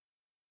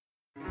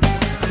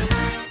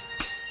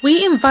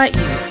We invite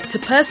you to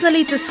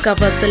personally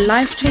discover the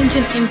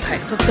life-changing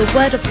impact of the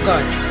Word of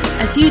God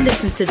as you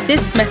listen to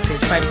this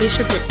message by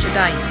Bishop Richard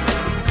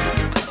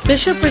Ayi.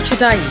 Bishop Richard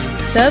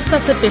Ayi serves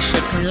as a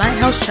bishop in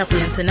Lighthouse Chapel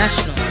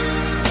International,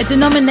 a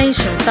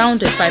denomination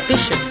founded by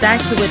Bishop Dag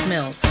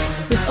Heward-Mills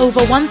with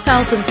over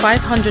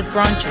 1,500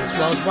 branches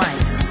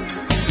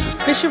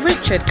worldwide. Bishop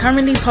Richard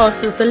currently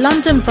pastors the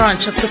London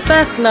branch of the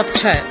First Love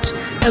Church,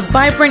 a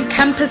vibrant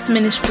campus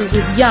ministry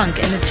with young,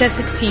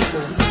 energetic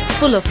people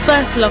full of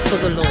first love for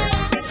the Lord.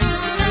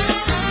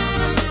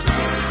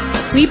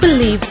 We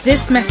believe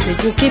this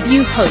message will give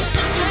you hope,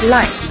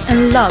 light,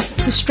 and love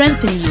to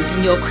strengthen you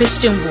in your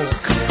Christian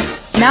walk.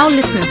 Now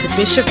listen to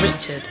Bishop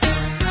Richard.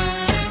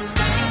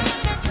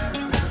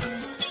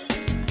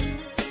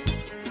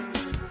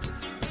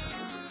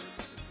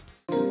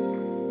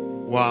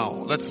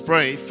 Wow, let's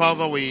pray.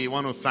 Father, we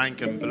want to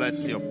thank and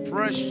bless your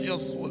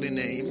precious holy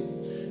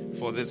name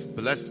for this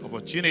blessed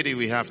opportunity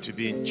we have to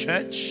be in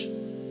church.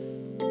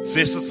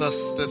 Visit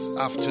us this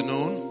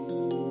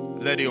afternoon.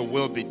 Let your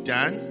will be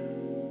done.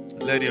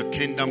 Let your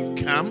kingdom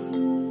come.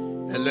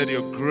 And let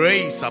your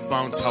grace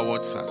abound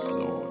towards us,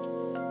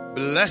 Lord.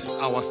 Bless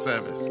our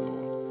service,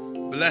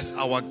 Lord. Bless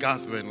our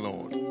gathering,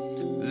 Lord.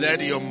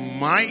 Let your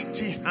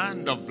mighty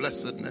hand of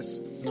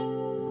blessedness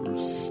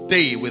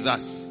stay with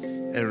us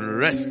and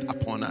rest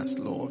upon us,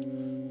 Lord.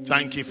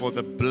 Thank you for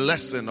the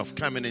blessing of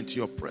coming into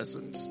your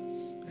presence.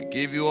 I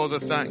give you all the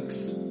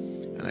thanks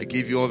and I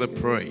give you all the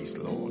praise,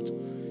 Lord.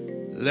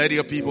 Let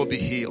your people be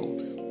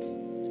healed.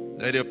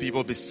 Let your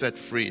people be set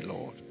free,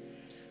 Lord.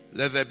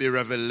 Let there be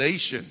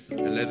revelation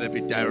and let there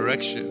be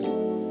direction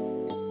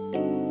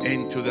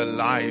into the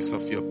lives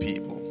of your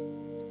people.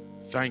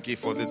 Thank you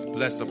for this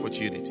blessed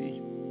opportunity.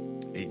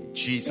 In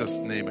Jesus'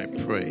 name I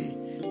pray.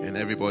 And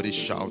everybody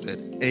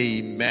shouted,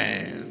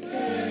 Amen.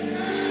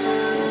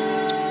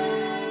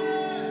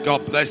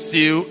 God bless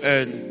you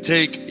and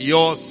take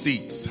your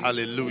seats.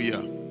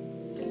 Hallelujah.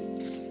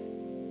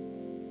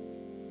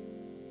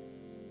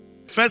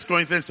 1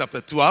 Corinthians chapter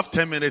 2. I have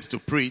 10 minutes to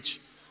preach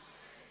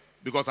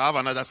because I have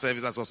another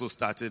service that's also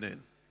starting in.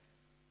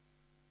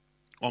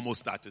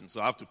 Almost starting.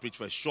 So I have to preach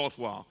for a short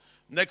while.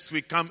 Next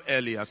week, come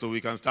earlier so we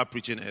can start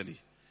preaching early.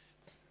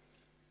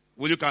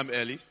 Will you come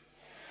early?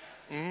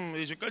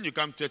 When you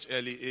come to church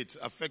early, it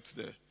affects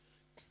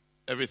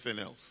everything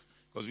else.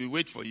 Because we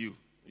wait for you.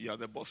 You are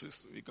the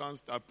bosses. We can't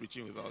start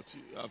preaching without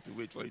you. We have to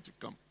wait for you to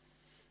come.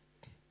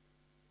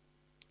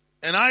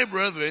 And I,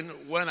 brethren,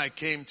 when I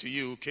came to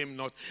you,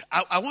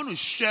 I want to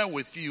share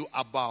with you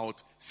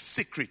about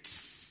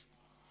secrets.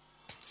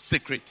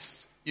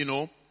 Secrets. You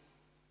know,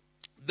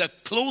 the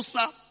closer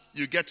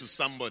you get to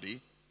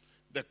somebody,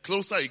 and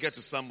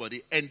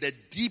the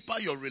deeper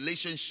your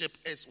relationship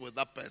is with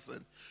that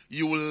person,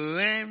 you will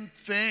learn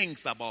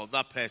things about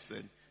that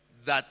person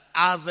that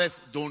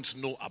others don't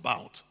know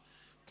about.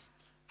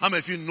 How many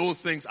of you know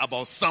things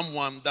about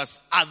someone that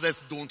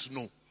others don't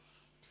know?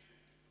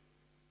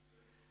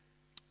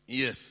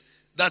 Yes.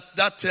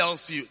 That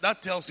tells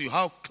you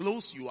how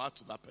close you are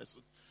to that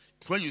person.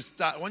 When you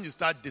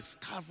start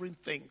discovering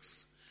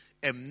things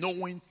and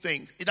knowing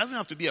things, it doesn't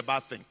have to be a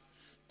bad thing.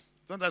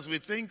 Sometimes we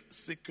think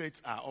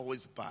secrets are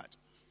always bad.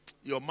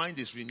 Your mind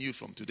is renewed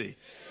from today.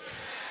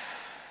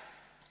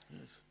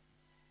 Yes.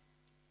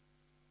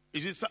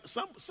 You see,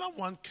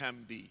 somebody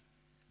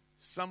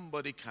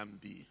can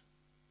be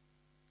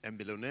a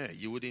millionaire.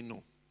 You wouldn't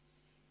know.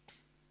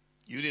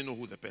 You didn't know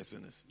who the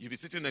person is. You'll be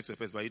sitting next to a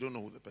person, but you don't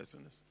know who the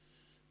person is.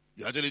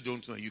 You actually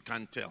don't know. You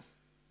can't tell.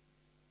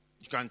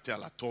 You can't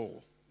tell at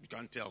all. You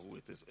can't tell who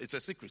it is. It's a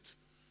secret.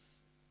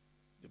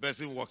 The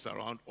person walks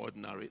around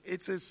ordinary.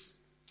 It is,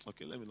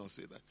 okay, let me not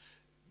say that.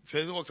 The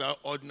person walks around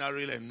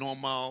ordinary and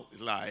normal,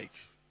 like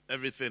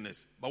everything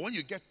is. But when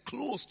you get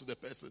close to the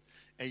person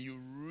and you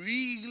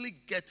really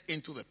get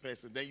into the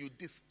person, then you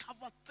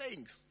discover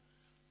things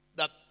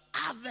that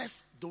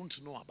others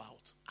don't know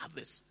about.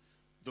 Others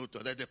don't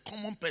know. That the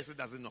common person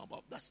doesn't know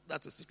about.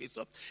 That's a secret.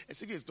 So a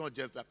secret is not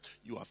just that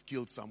you have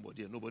killed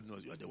somebody and nobody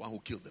knows you are the one who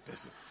killed the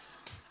person.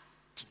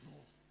 No.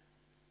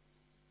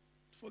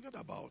 Forget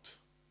about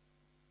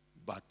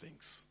bad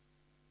things.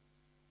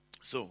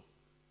 So,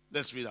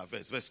 let's read our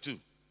verse. Verse 2.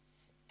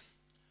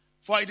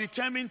 For I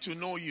determined to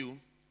know you,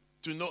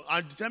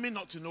 I determined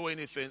not to know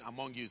anything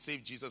among you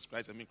save Jesus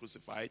Christ and me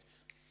crucified.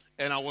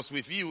 And I was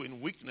with you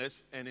in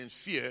weakness and in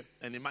fear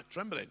and in my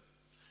trembling.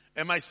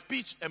 And my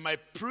speech and my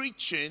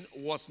preaching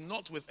was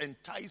not with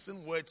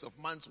enticing words of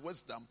man's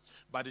wisdom,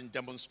 but in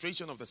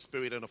demonstration of the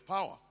Spirit and of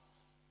power.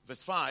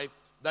 Verse 5,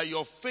 that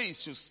your faith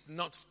should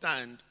not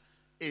stand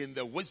in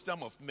the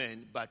wisdom of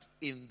men, but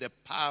in the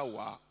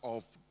power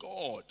of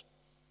God.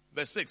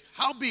 Verse 6,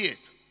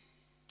 howbeit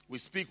we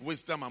speak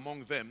wisdom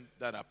among them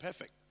that are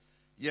perfect,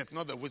 yet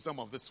not the wisdom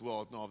of this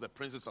world, nor of the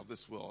princes of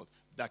this world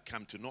that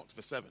come to naught.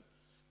 Verse 7,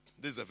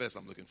 this is the verse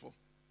I'm looking for.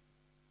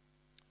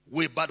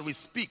 But we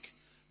speak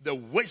the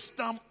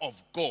wisdom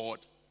of God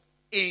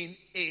in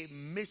a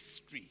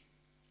mystery.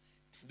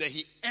 That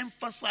he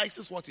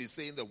emphasizes what he's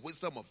saying, the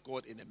wisdom of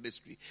God in a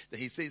mystery. That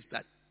he says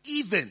that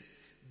even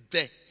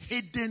the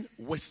hidden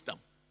wisdom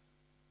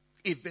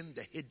even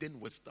the hidden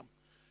wisdom.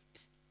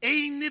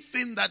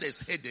 Anything that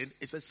is hidden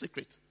is a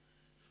secret.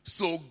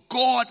 So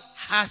God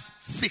has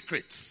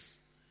secrets.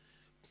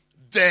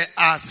 There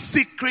are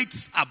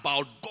secrets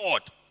about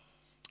God.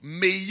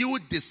 May you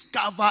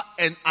discover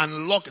and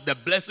unlock the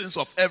blessings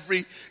of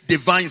every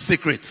divine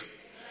secret.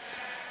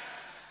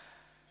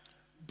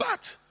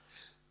 But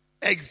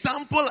the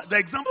example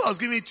I was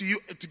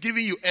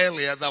giving you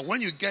earlier, that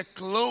when you get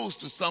close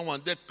to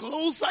someone, the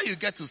closer you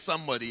get to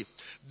somebody,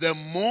 the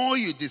more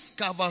you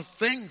discover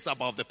things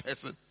about the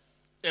person.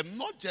 And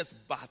not just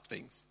bad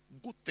things,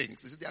 good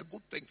things. You see, there are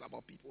good things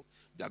about people.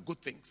 There are good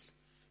things.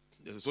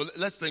 So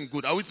let's think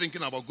good. Are we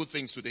thinking about good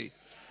things today?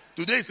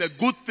 Today is a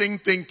good thing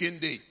thinking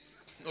day.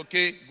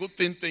 Okay? Good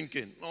thing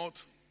thinking.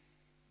 Not.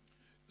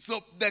 So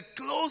the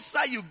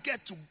closer you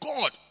get to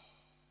God,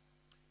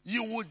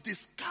 you will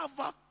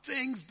discover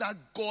things that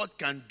God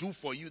can do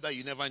for you that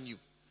you never knew.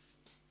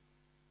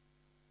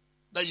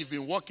 That you've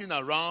been walking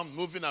around,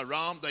 moving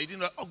around, that you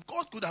didn't know, oh,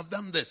 God could have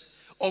done this.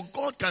 Or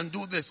God can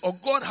do this. Or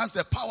God has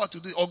the power to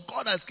do it. Or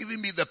God has given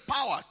me the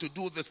power to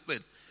do this thing.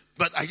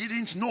 But I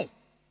didn't know.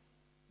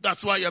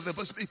 That's why you have the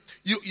possibility.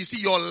 You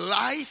see, your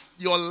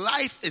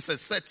life is a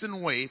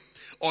certain way,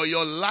 or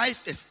your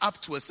life is up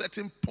to a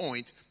certain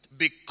point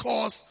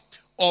because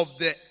of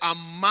the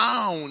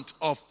amount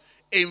of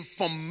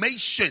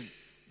information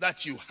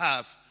that you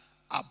have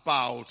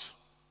about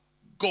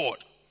God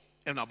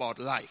and about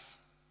life.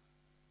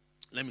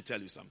 Let me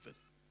tell you something.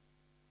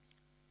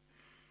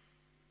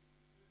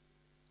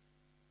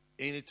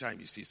 Anytime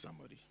you see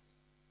somebody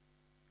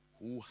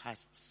who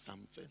has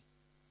something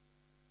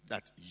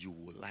that you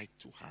would like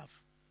to have,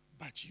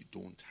 but you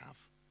don't have,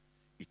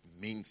 it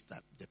means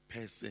that the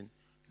person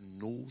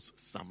knows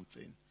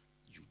something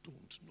you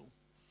don't know.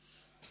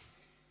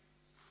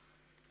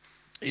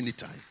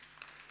 Anytime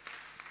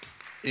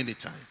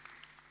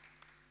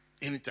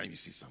you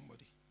see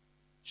somebody,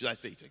 should I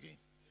say it again?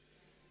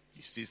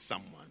 You see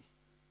someone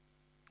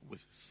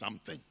with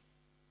something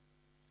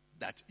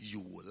that you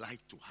would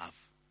like to have,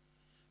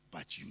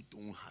 but you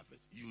don't have it.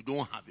 You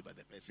don't have it, but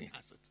the person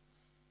has it.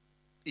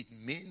 It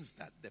means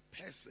that the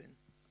person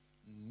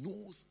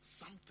knows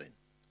something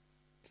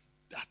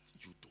that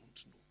you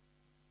don't know.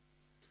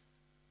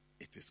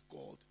 It is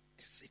called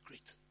a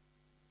secret.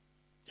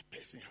 The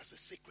person has a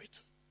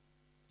secret.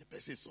 The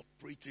person is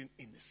operating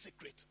in a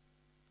secret.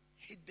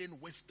 Hidden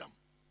wisdom.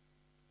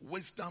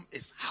 Wisdom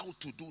is how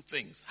to do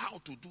things.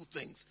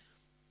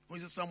 When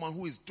you see someone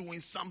who is doing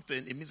something,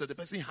 it means that the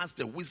person has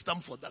the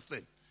wisdom for that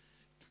thing.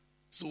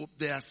 So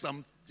there are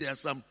some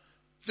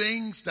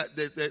things that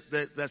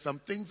there are some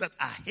things that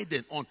are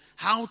hidden on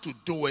how to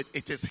do it.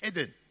 It is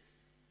hidden.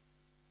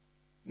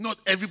 Not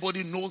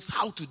everybody knows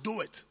how to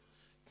do it.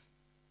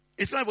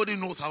 It's not everybody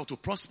knows how to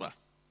prosper.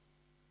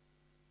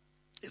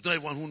 It's not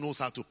everyone who knows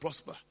how to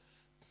prosper.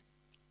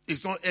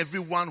 It's not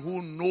everyone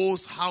who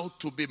knows how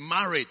to be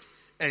married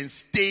and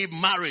stay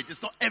married.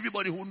 It's not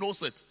everybody who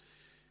knows it.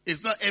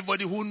 It's not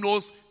everybody who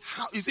knows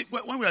how. You see,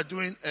 when we are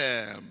doing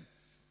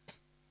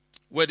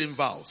wedding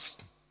vows,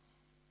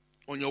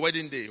 on your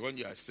wedding day, when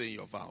you are saying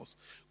your vows,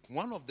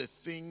 one of the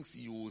things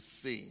you will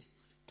say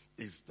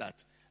is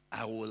that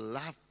I will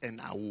love and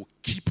I will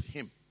keep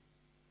him.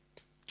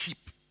 Keep.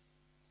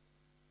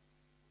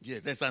 Yeah,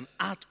 there's an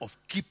art of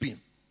keeping.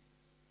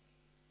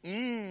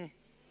 It's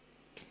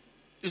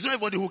not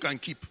everybody who can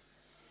keep.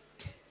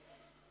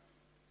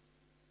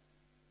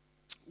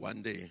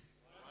 One day,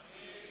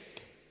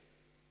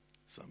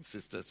 some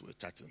sisters were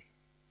chatting.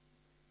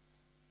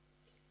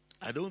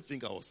 I don't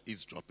think I was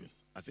eavesdropping.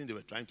 I think they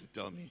were trying to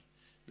tell me.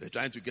 They were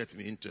trying to get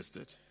me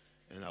interested.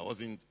 And I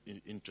wasn't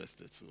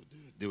interested. So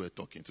they were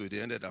talking. So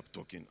they ended up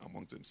talking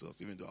amongst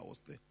themselves, even though I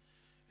was there.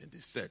 And they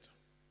said,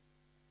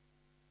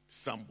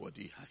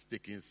 somebody has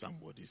taken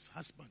somebody's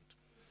husband.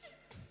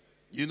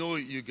 You know,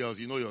 you girls,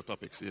 you know your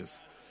topics,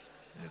 yes.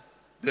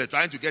 They're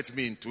trying to get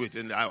me into it,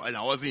 and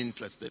I wasn't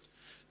interested.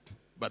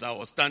 But I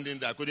was standing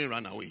there. I couldn't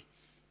run away.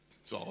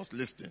 So I was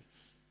listening.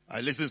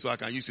 I listened so I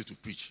can use it to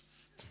preach.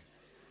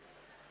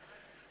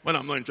 When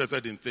I'm not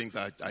interested in things,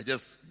 I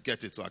just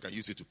get it so I can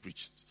use it to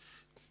preach.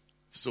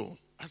 So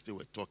as they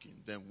were talking,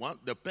 then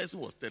the person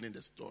who was telling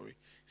the story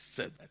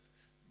said that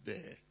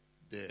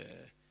the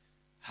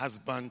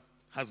husband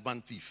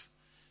thief.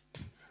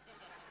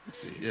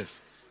 Say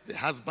yes, the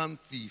husband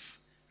thief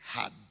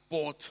had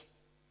bought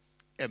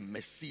a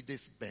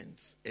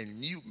Mercedes-Benz, a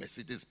new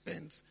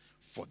Mercedes-Benz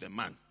for the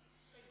man.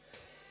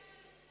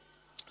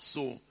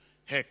 So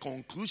her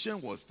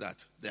conclusion was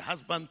that the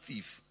husband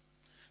thief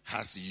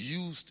has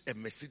used a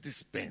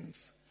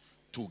Mercedes-Benz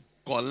to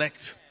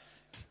collect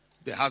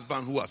the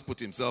husband who has put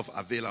himself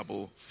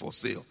available for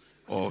sale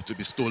or to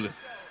be stolen.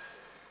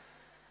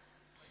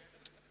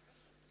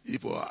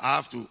 People, I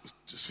have to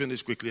just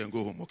finish quickly and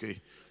go home, okay?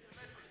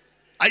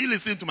 Are you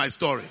listening to my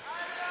story?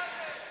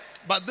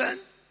 But then,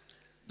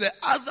 the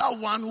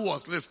other one who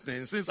was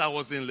listening, since I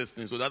wasn't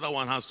listening, so the other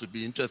one has to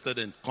be interested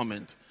and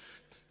comment,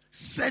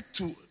 said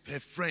to her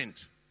friend,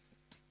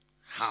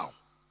 how?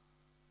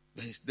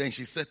 Then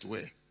she said to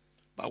her,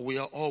 but we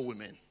are all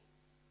women.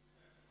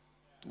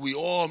 We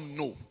all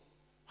know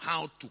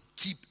how to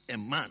keep a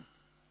man.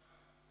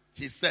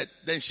 She said,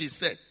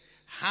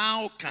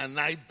 how can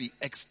I be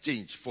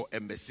exchanged for a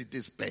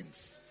Mercedes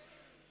Benz?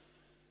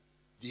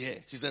 Yeah.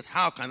 She said,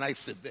 how can I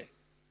sit there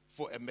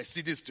for a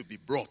Mercedes to be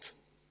brought?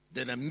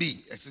 Then a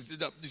me. You see,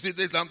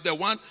 the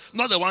one,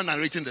 not the one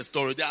narrating the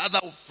story, the other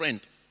friend.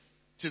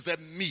 She said,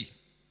 me.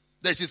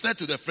 Then she said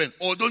to the friend,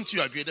 oh, don't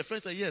you agree? The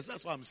friend said, yes,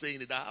 that's what I'm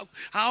saying.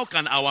 How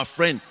can our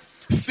friend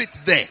sit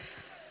there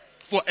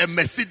for a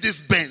Mercedes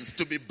Benz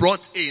to be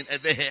brought in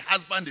and then her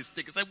husband is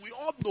taken? Said, we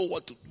all know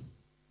what to do.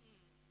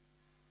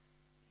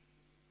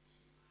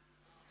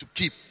 To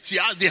keep.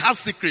 They have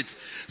secrets.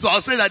 So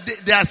I'll say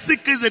that there are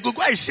secrets they could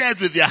go and share it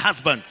with their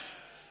husbands.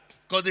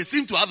 Because they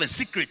seem to have a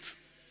secret.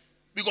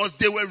 Because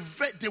they were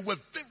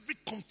very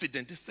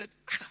confident. They said,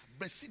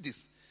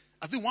 Mercedes.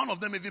 I think one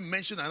of them even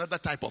mentioned another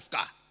type of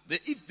car.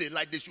 If they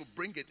like, they should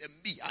bring it. And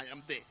me, I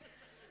am there.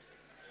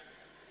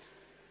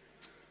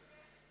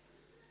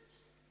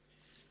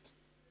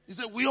 He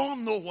said, we all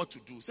know what to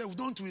do. He said,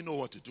 don't we know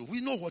what to do? We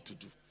know what to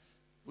do.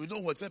 We know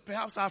what to do.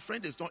 Perhaps our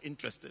friend is not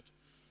interested.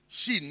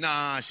 She's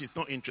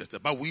not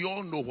interested. But we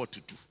all know what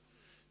to do.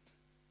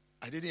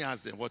 I didn't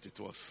ask them what it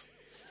was.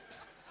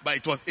 But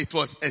it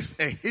was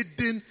a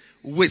hidden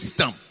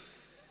wisdom.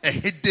 A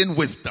hidden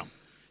wisdom.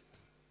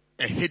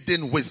 A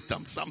hidden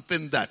wisdom.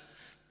 Something that,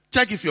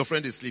 check if your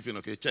friend is sleeping,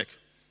 okay? Check.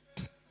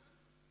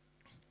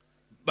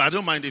 But I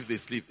don't mind if they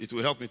sleep. It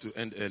will help me to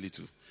end early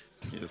too.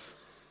 Yes.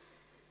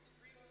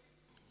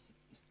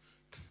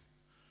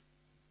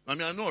 I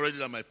mean, I know already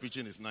that my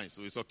preaching is nice,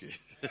 so it's okay.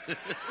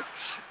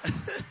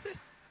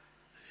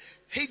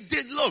 He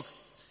did look.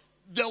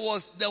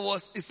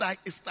 It's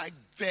like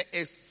there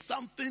is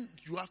something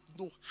you have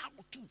to know how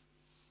to.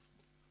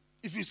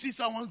 If you see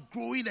someone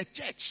growing a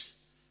church,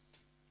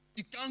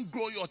 you can't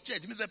grow your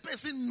church. It means a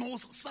person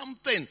knows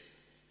something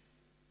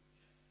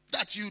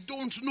that you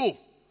don't know.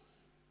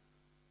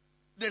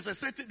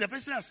 The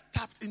person has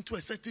tapped into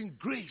a certain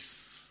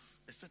grace,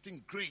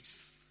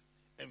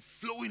 and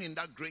flowing in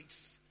that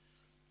grace.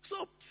 So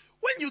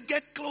when you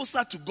get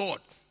closer to God,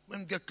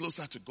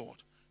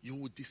 you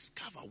will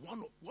discover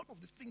one of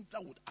the things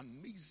that would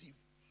amaze you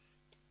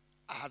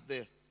are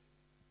the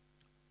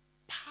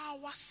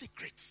power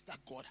secrets that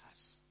God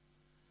has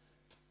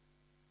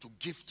to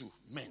give to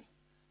men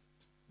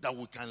that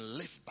we can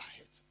live by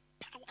it.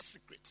 Power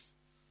secrets.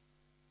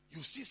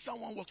 You see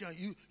someone walking on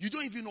you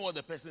don't even know what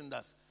the person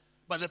does.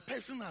 But the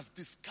person has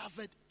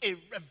discovered a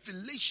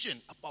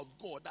revelation about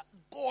God. That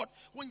God,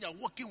 when you're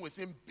walking with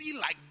him, be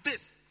like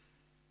this.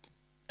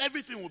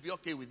 Everything will be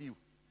okay with you.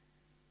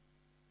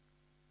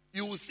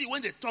 You will see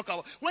when they talk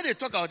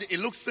about it, it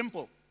looks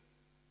simple.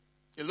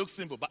 It looks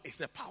simple, but it's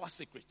a power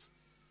secret.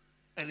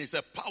 And it's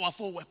a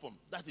powerful weapon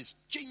that is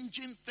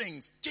changing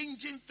things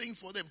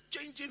for them.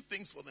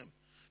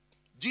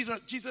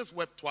 Jesus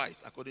wept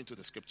twice, according to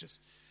the scriptures.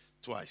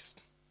 Twice.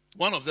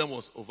 One of them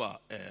was over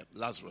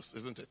Lazarus,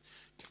 isn't it?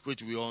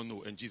 Which we all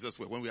know. And Jesus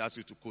wept. When we ask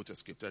you to quote a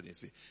scripture, they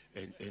say,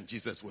 and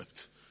Jesus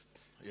wept.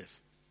 Yes.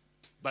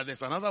 But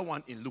there's another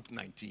one in Luke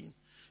 19.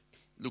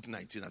 Luke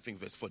 19, I think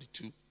verse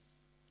 42.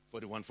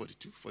 41,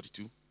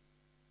 42.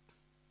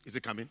 Is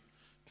it coming?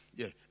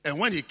 Yeah. And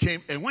when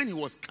he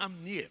was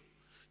come near,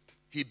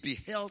 he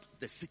beheld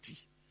the city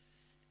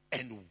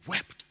and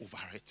wept over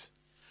it.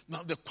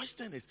 Now the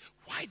question is,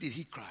 why did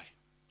he cry?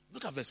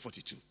 Look at verse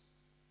 42.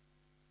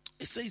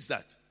 It says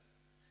that,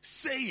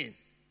 saying,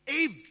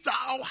 if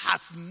thou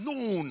hadst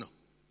known,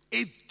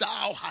 this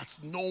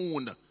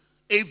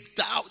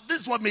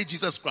is what made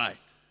Jesus cry.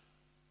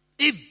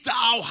 If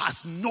thou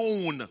hadst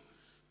known,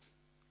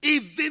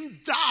 even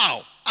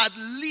thou, at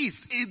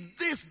least in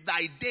this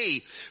thy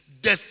day,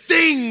 the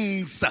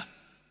things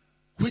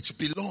which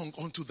belong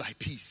unto thy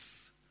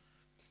peace.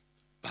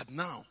 But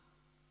now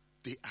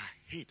they are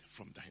hid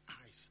from thine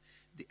eyes.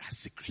 They are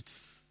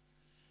secrets.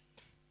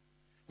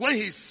 When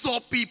he saw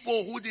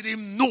people who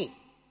didn't know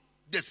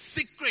the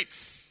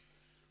secrets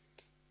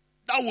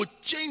that would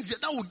change it,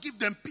 that would give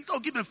them peace, that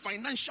would give them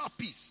financial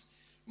peace,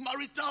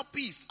 marital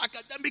peace,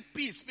 academic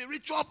peace,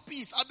 spiritual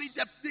peace. I mean,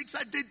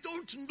 they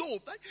don't know.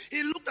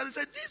 He looked at it and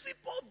said, these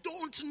people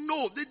don't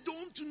know. They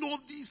don't know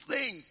these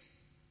things.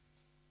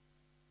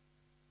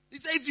 He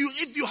said,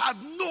 if you had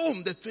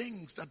known the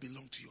things that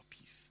belong to your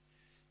peace.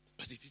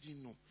 But they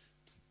didn't know.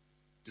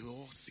 They were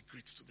all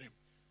secrets to them.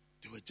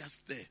 They were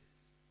just there,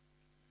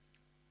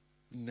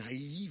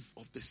 naive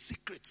of the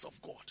secrets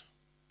of God.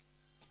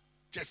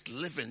 Just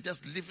living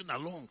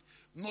along,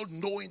 not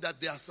knowing that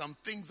there are some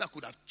things that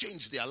could have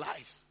changed their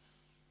lives.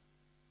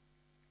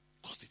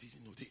 Because they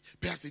didn't know.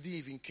 Perhaps they didn't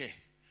even care.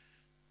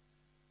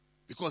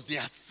 Because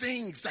there are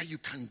things that you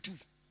can do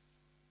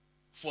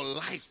for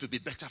life to be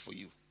better for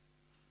you.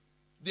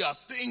 There are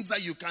things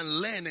that you can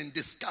learn and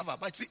discover.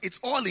 But see, it's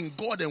all in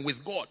God and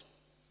with God.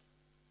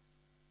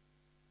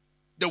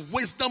 The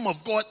wisdom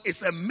of God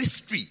is a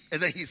mystery.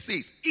 And then he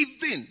says,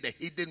 even the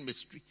hidden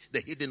mystery, the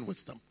hidden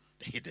wisdom,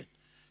 the hidden.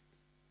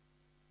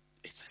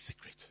 It's a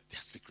secret. They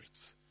are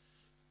secrets.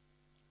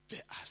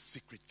 There are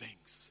secret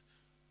things.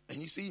 And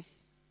you see,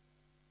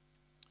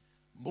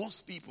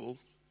 most people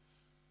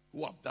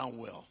who have done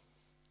well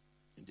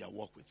in their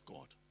walk with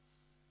God.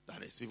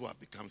 That is, people have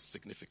become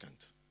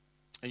significant.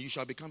 And you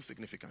shall become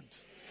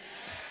significant.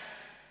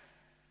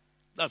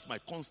 That's my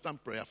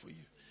constant prayer for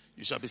you.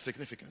 You shall be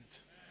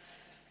significant.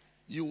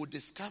 You will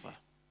discover,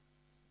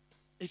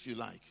 if you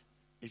like,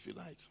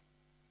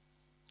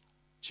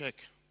 check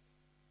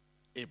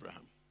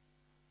Abraham,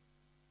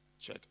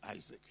 check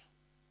Isaac,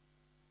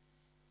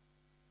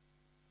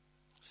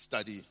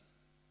 study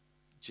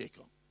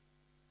Jacob,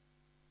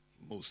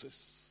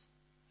 Moses,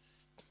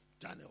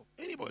 Daniel,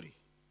 anybody,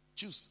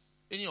 choose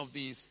any of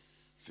these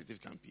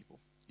significant people.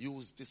 You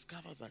will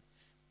discover that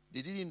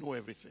they didn't know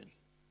everything.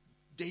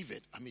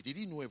 David, they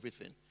didn't know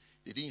everything.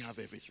 They didn't have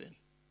everything.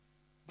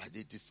 But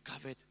they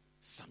discovered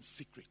some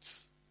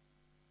secrets.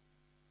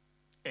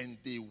 And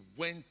they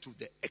went to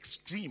the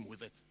extreme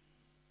with it.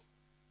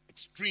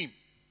 Extreme.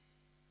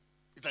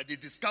 It's like they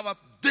discovered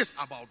this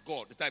about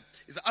God. It's like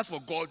ask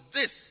for God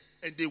this.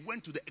 And they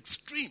went to the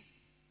extreme.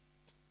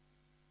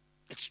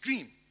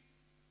 Extreme.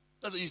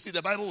 That's what you see.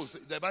 The Bible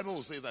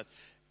will say that.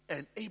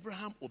 And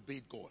Abraham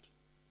obeyed God.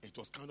 It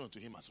was counted unto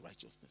him as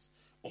righteousness.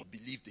 Or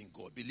believed in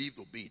God. Believed,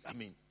 obeyed.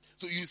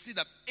 So you see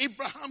that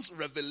Abraham's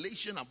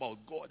revelation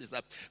about God is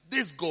that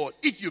this God,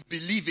 if you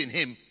believe in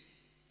him,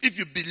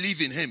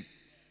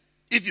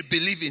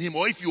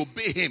 or if you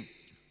obey him,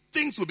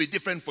 things will be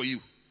different for you.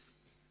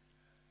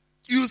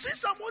 You see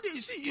somebody,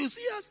 you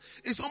see us,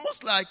 it's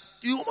almost like,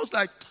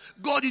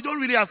 God, you don't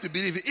really have to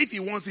believe it. If he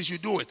wants, he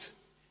should do it.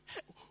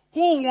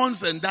 Who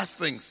wants and does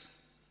things?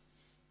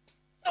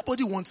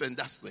 Nobody wants and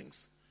does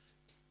things.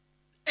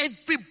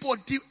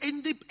 Everybody,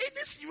 any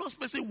serious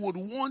person would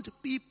want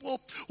people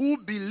who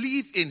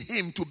believe in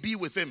him to be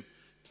with him.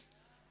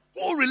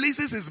 Who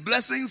releases his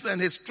blessings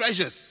and his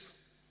treasures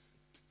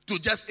to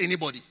just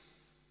anybody.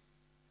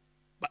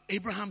 But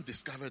Abraham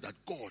discovered that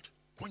God,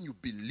 when you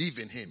believe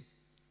in him,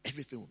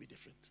 everything will be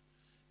different.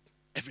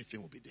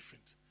 Everything will be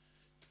different.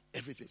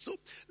 Everything. So,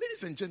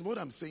 ladies and gentlemen, what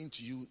I'm saying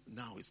to you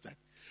now is that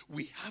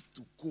we have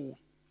to go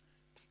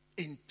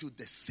into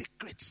the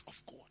secrets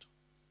of God.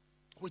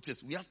 Which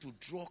is, we have to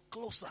draw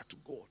closer to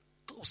God.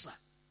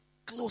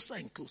 Closer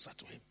and closer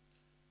to him.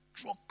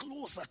 Draw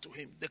closer to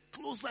him. The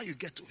closer you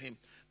get to him,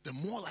 the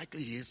more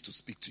likely he is to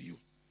speak to you.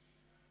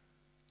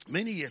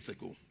 Many years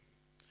ago,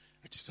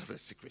 I just have a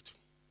secret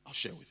I'll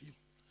share with you.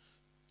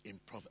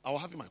 I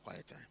was having my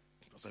quiet time.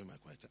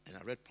 And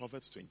I read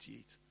Proverbs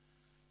 28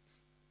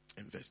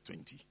 and verse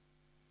 20.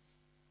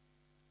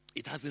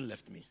 It hasn't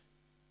left me.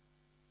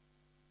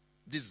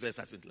 This verse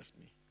hasn't left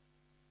me.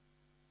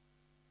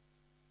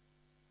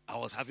 I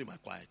was having my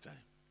quiet time.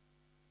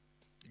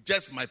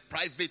 Just my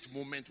private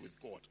moment with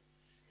God.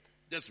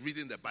 Just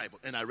reading the Bible.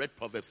 And I read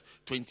Proverbs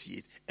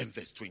 28 and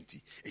verse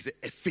 20. It's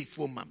a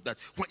faithful man.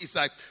 It's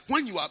like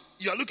when you are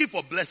looking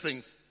for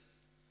blessings.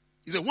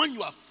 He said, when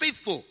you are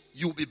faithful,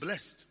 you will be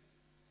blessed.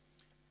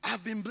 I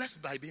have been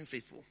blessed by being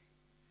faithful.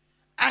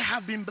 I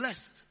have been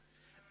blessed.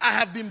 I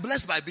have been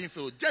blessed by being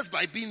faithful. Just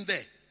by being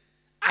there.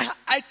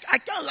 I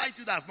can't lie to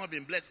you that I have not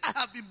been blessed. I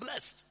have been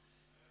blessed.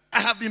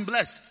 I have been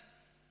blessed.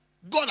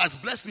 God has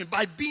blessed me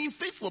by being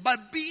faithful.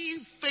 Being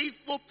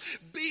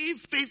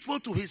faithful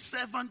to his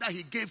servant that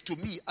he gave to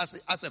me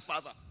as a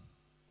father.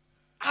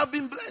 I've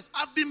been blessed.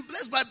 I've been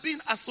blessed by being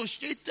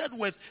associated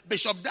with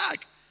Bishop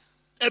Dag.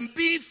 And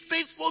being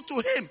faithful to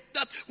him.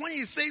 That when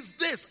he says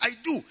this, I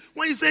do.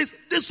 When he says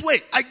this way,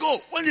 I go.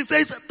 When he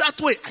says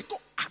that way, I go.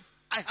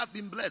 I have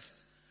been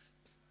blessed.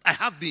 I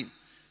have been.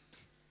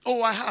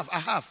 Oh, I have.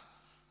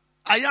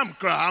 I am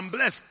cry. I'm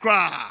blessed.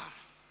 Cry.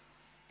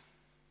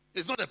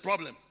 It's not a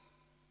problem.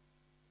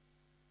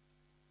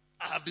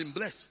 I have been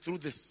blessed through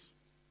this.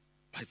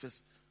 By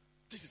this.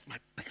 This is my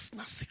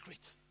personal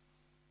secret.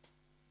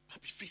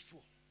 I'll be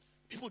faithful.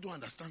 People don't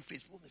understand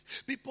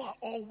faithfulness. People are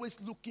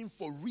always looking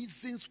for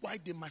reasons why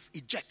they must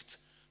eject.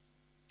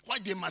 Why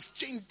they must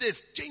change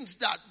this, change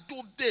that, do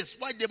this.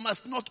 Why they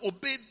must not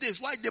obey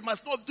this. Why they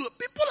must not do it.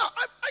 People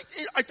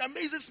it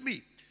amazes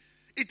me.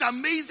 It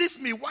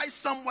amazes me why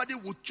somebody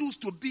would choose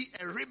to be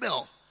a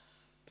rebel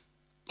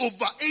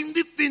over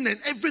anything and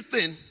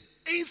everything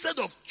instead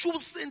of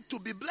choosing to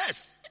be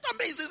blessed. It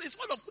amazes.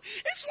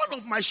 It's one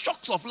of my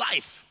shocks of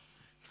life.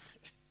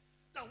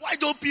 Now, why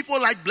don't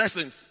people like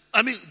blessings?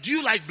 Do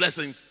you like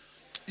blessings?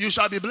 You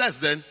shall be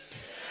blessed then.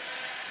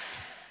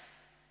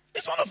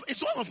 It's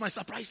one of my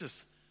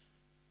surprises.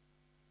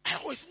 I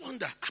always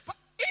wonder,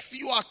 if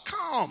you are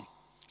calm,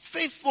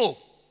 faithful,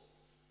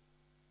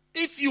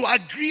 if you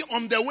agree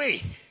on the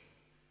way,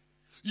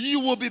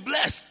 you will be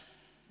blessed.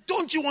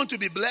 Don't you want to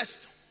be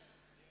blessed?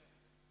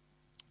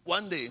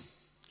 One day,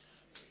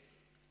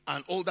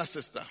 an older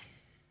sister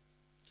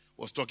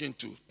was talking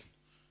to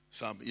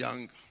some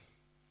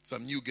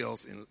new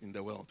girls in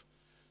the world.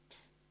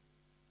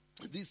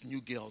 These new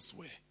girls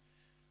were,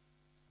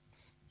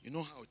 you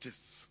know how it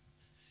is,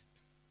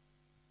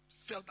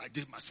 felt like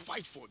they must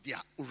fight for their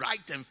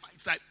right and fight.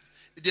 It's like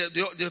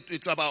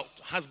it's about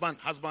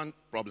husband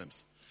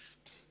problems.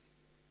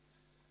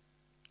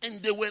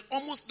 And they were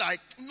almost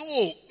like,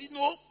 no, we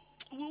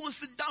won't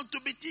sit down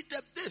to be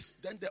treated this.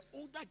 Then the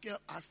older girl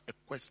asked a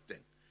question.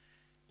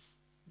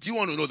 Do you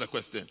want to know the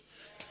question?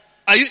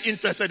 Are you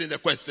interested in the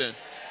question?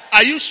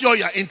 Are you sure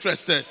you are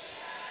interested?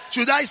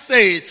 Should I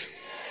say it?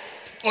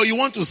 Or you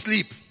want to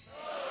sleep?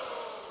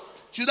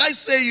 Should I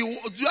say you?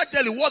 Do I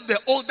tell you what the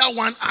older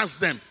one asked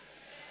them?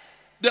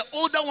 The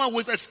older one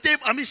with a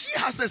stable, she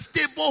has a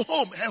stable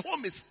home. Her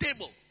home is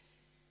stable.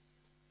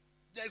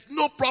 There's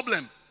no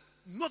problem.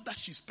 Not that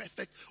she's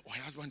perfect or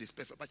her husband is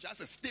perfect, but she has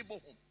a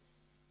stable home.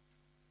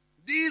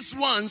 These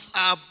ones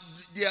are,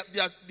 they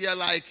are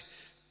like,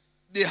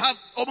 they have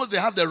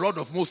the rod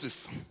of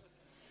Moses,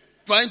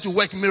 trying to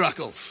work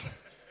miracles.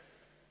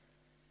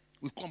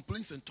 With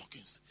complaints and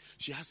talkings.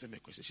 She asked them a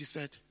question.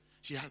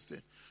 She asked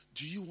them,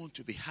 do you want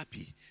to be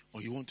happy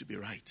or you want to be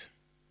right?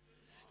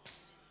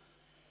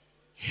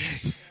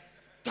 Yes.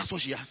 That's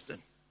what she asked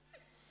them.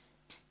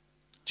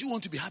 Do you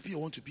want to be happy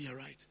or want to be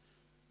right?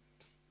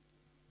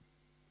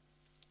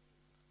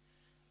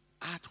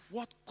 At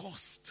what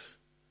cost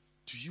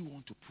do you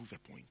want to prove a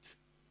point?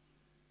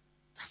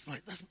 That's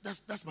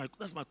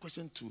my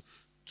question to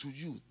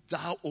you,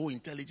 thou, O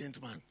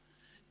intelligent man.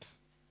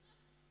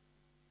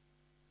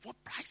 What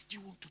price do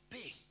you want to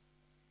pay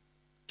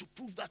to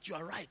prove that you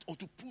are right or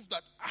to prove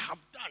that I have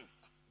done?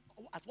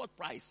 At what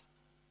price?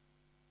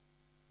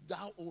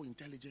 Thou, O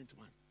intelligent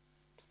man.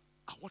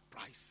 At what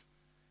price?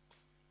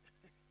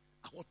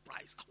 At what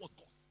price? At what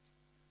cost?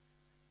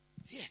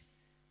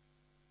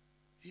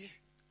 Here.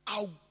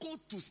 I'll go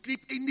to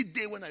sleep any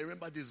day when I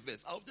remember this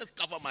verse. I'll just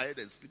cover my head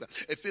and sleep.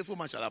 A faithful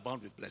man shall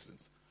abound with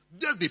blessings.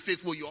 Just be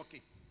faithful, you're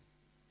okay.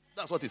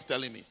 That's what it's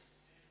telling me.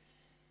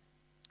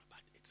 But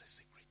it's a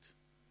secret.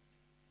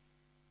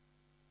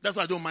 That's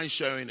why I don't mind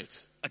sharing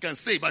it. I can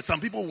say, but some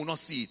people will not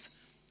see it.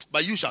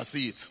 But you shall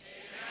see it.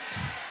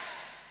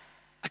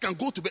 I can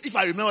go to bed. If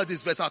I remember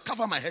this verse, I'll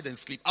cover my head and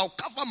sleep. I'll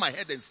cover my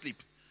head and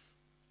sleep.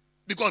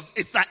 Because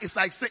it's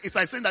like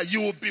saying that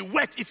you will be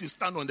wet if you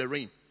stand on the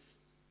rain.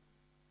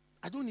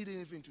 I don't need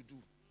anything to do.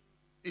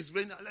 It's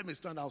raining. Let me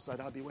stand outside.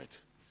 I'll be wet.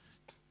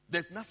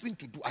 There's nothing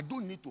to do. I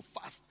don't need to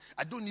fast.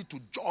 I don't need to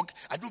jog.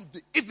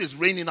 If it's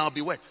raining, I'll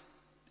be wet.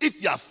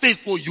 If you are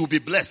faithful, you'll be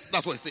blessed.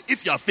 That's what I say.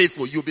 If you are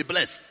faithful, you'll be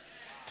blessed.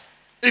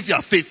 If you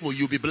are faithful,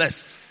 you'll be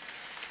blessed.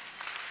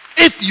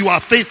 If you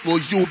are faithful,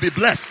 you'll be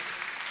blessed.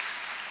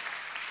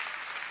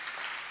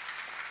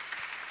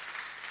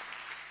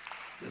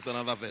 There's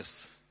another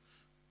verse.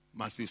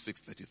 Matthew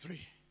 6:33.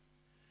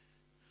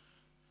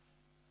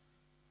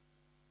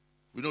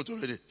 We know it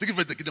already. Seek ye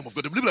first the kingdom of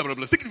God. Blah, blah, blah,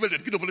 blah. Seek ye first the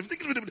kingdom of God. Seek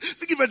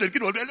ye first the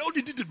kingdom of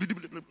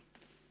God.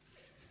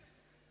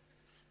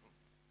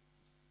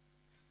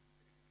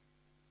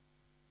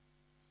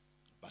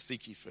 But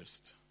seek ye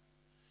first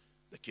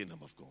the kingdom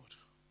of God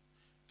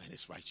and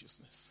his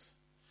righteousness.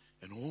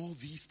 And all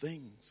these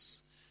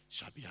things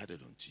shall be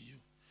added unto you.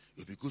 It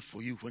will be good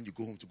for you when you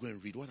go home to go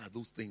and read. What are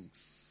those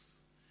things?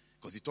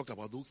 Because he talked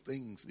about those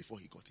things before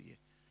he got here.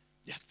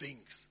 They are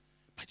things.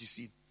 But you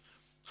see,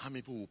 how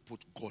many people will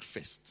put God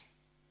first?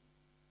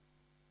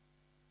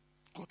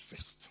 God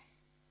first.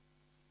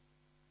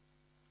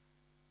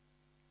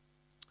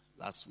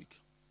 Last week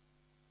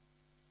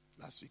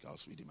I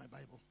was reading my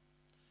Bible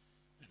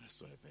and I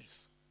saw a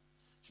verse.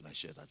 Should I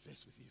share that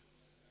verse with you?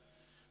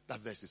 That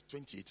verse is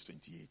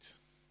 28:28.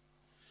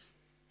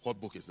 What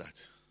book is that?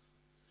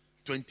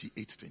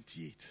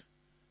 28:28.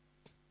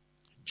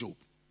 Job.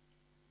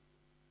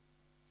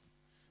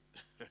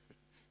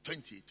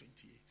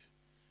 28:28.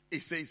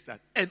 It says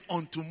that, and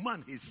unto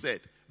man he said,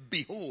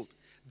 behold,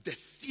 the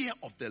fear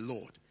of the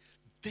Lord,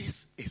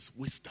 this is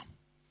wisdom.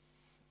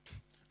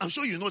 I'm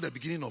sure you know the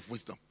beginning of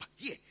wisdom. But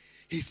here,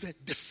 he said,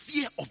 the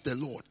fear of the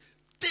Lord,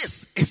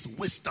 this is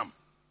wisdom.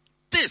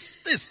 This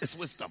is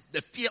wisdom.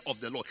 The fear of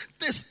the Lord,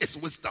 this is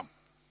wisdom.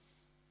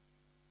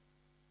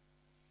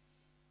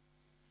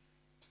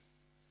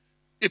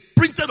 It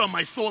printed on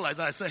my soul like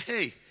that. I said,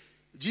 hey,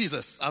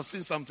 Jesus, I've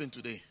seen something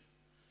today.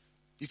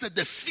 He said,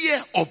 the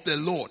fear of the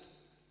Lord,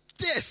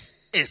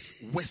 this is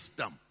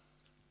wisdom.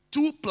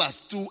 2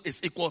 + 2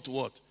 is equal to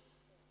what?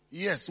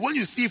 Yes. When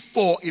you see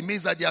 4, it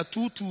means that there are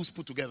 2 2s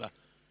put together.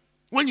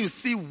 When you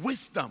see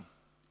wisdom,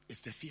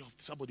 it's the fear of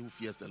somebody who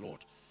fears the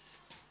Lord.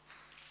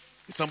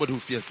 It's somebody who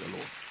fears the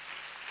Lord.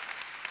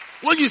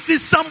 When you see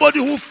somebody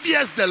who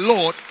fears the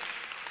Lord,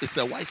 it's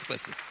a wise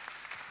person.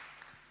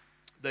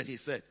 Then he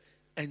said,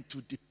 and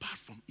to depart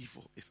from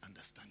evil is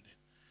understanding.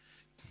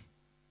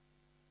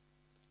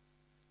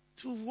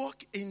 To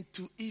walk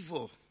into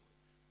evil,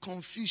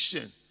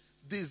 confusion,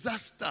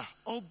 disaster,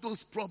 all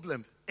those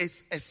problems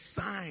is a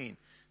sign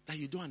that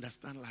you don't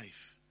understand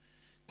life.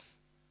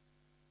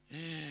 Yeah.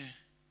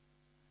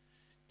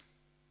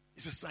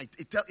 It's a sign.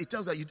 It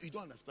tells that you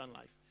don't understand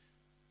life.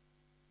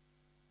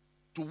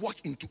 To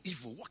walk into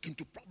evil, walk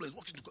into problems,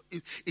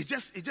 it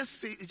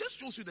just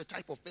shows you the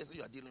type of person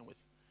you are dealing with.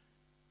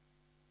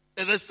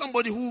 And there's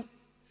somebody who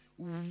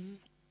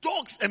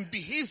talks and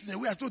behaves in a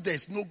way as though there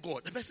is no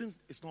God. The person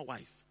is not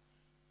wise.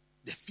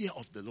 The fear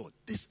of the Lord,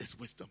 this is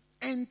wisdom.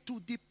 And to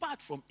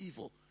depart from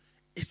evil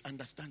is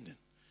understanding.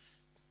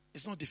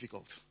 It's not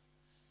difficult.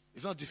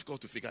 It's not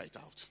difficult to figure it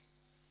out.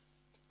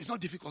 It's not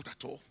difficult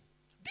at all.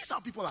 These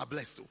are people are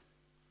blessed too.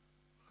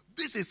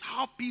 This is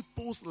how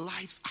people's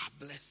lives are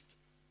blessed.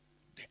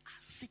 There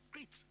are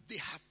secrets they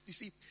have. You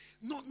see,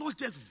 not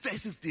just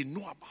verses they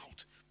know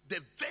about. The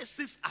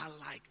verses are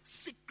like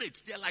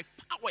secrets. They're like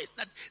powers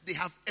that they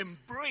have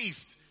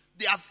embraced.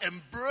 They have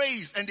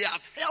embraced and they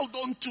have held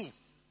on to.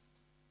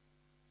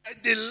 And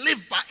they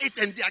live by it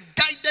and they are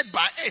guided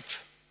by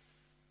it.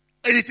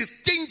 And it is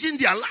changing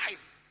their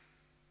life.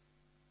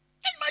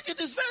 Imagine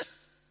this verse.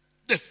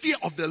 The fear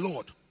of the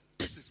Lord.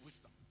 This is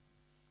wisdom.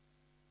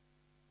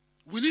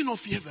 Will you not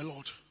fear the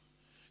Lord?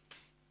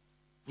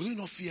 Will you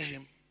not fear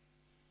him?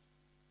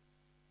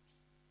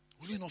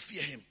 Will you not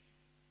fear him?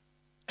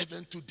 And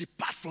then to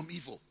depart from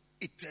evil.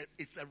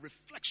 It's a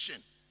reflection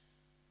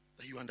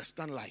that you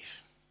understand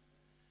life.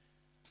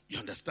 You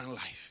understand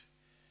life.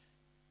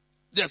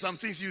 There are some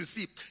things you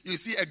see. You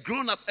see a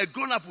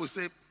grown-up will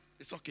say,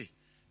 it's okay.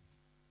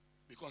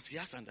 Because he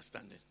has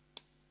understanding.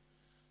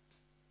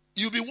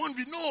 You'll be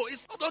wondering, no,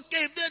 it's not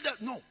okay.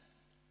 No.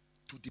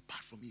 To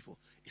depart from evil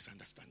is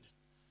understanding.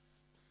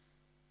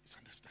 It's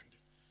understanding.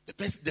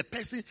 The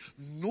person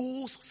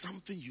knows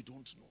something you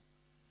don't know.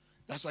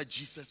 That's why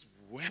Jesus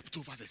wept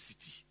over the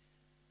city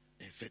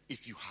and said,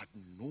 if you had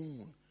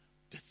known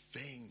the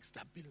things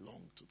that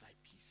belong to thy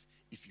peace,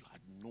 if you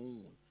had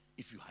known,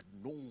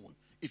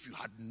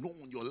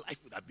 your life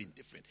would have been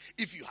different.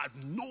 If you had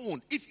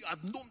known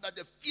that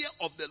the fear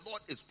of the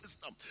Lord is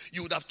wisdom,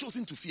 you would have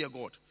chosen to fear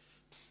God.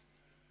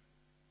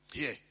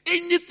 Here,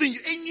 anything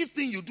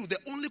you do, the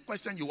only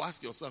question you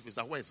ask yourself is,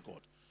 where is God?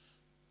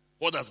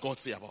 What does God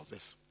say about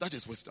this? That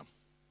is wisdom.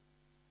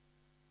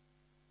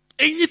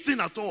 Anything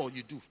at all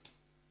you do,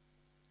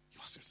 you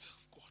ask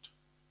yourself, God,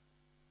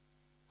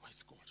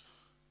 where's God?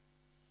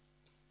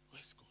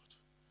 Where's God?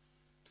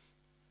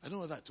 I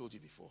don't know that I told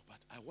you before, but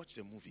I watched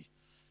a movie.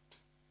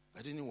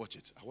 I didn't watch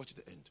it. I watched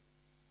the end.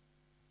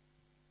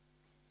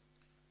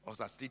 I was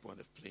asleep on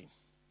the plane.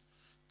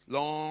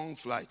 Long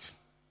flight.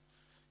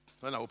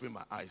 When I opened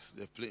my eyes,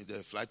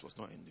 the flight was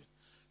not ending.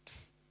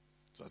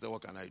 So I said,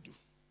 what can I do?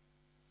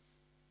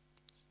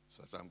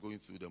 So as I'm going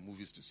through the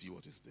movies to see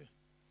what is there.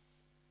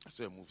 I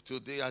saw a movie. Till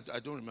today, I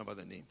don't remember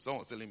the name. Someone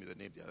was telling me the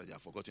name the other day.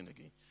 I've forgotten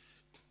again.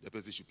 The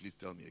person should please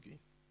tell me again.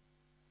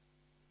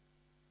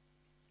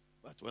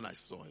 But when I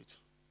saw it,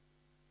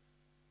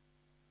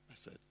 I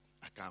said,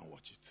 I can't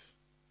watch it.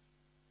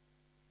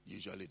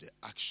 Usually the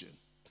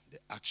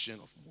action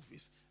of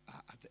movies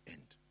are at the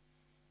end.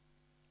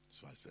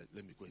 So I said,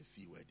 let me go and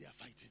see where they are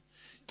fighting.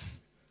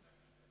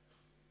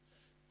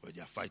 Where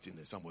they are fighting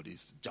and somebody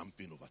is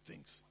jumping over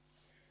things.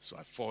 So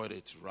I followed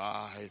it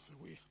right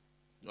away,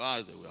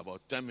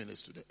 about 10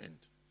 minutes to the end.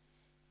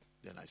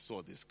 Then I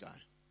saw this guy.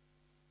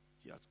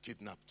 He had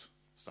kidnapped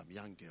some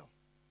young girl.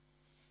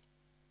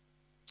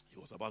 He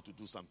was about to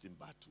do something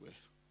bad to her.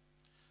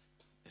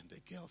 And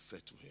the girl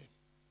said to him,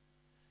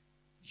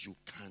 you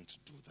can't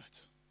do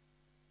that.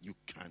 You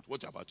can't.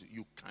 What about you?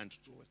 You can't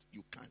do it.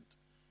 You can't.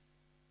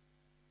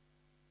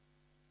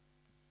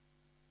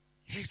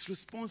 His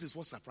response is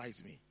what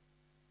surprised me.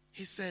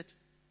 He said,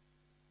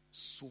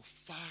 so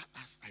far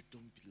as I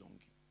don't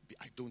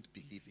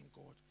believe in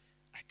God,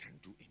 I can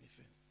do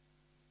anything.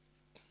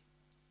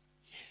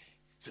 Yeah.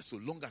 He said, so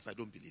long as I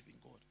don't believe in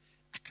God,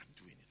 I can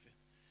do anything.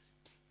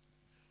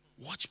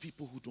 Watch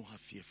people who don't have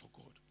fear for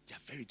God. They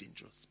are very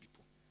dangerous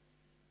people.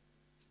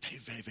 Very,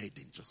 very, very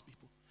dangerous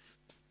people.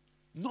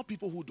 Not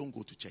people who don't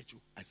go to church.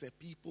 I said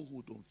people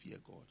who don't fear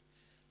God.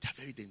 They are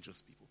very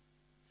dangerous people.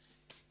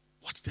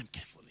 Watch them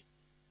carefully.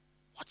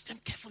 Watch them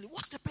carefully.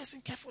 Watch the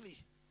person carefully.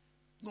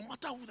 No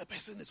matter who the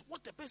person is,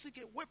 what the person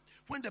can,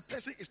 when the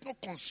person is not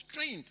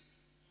constrained.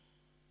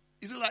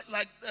 Is it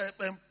like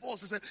Paul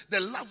said,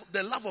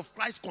 the love of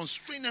Christ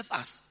constraineth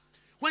us.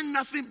 When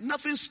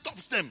nothing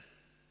stops them,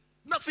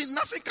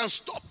 nothing can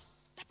stop.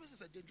 That person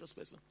is a dangerous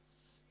person.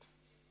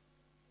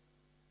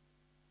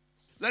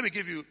 Let me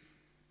give you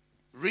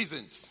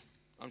reasons.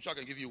 I'm sure I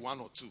can give you one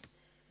or two.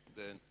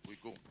 Then we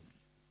go.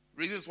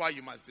 Reasons why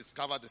you must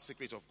discover the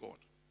secret of God.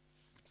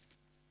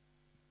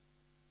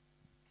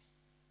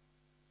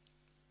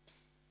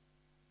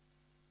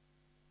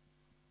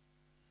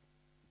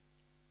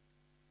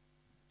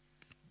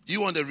 Do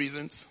you want the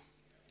reasons?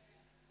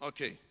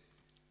 Okay.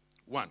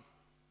 1.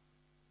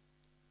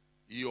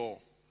 Your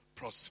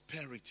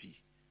prosperity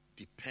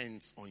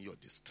depends on your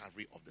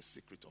discovery of the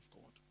secret of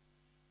God.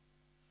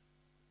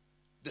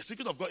 The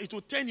secret of God, it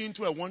will turn you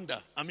into a wonder.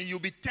 I mean, you'll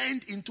be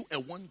turned into a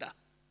wonder.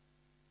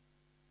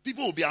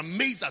 People will be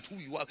amazed at who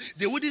you are.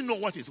 They wouldn't know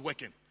what is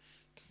working.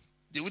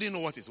 They wouldn't know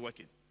what is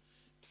working.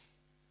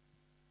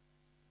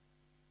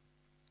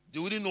 They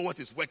wouldn't know what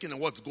is working and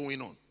what's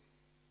going on.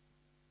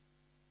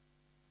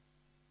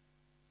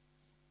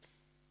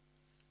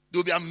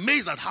 They'll be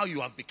amazed at how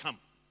you have become.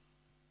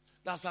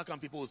 That's how come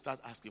people will start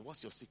asking,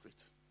 what's your secret?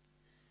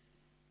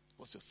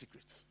 What's your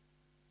secret?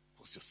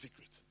 What's your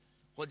secret?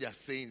 What they are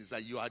saying is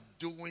that you are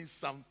doing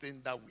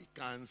something that we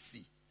can't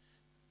see.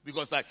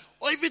 Because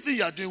everything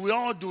you are doing, we're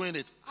all doing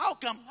it. How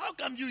come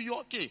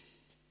you're okay?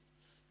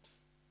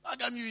 How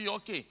come you're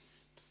okay?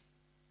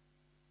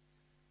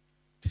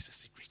 There's a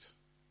secret.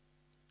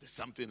 There's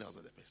something else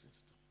that the person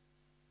is doing.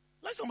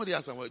 When somebody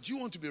asks her, well, do you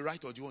want to be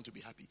right or do you want to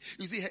be happy?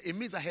 You see, it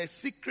means that her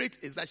secret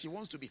is that she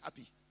wants to be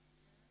happy.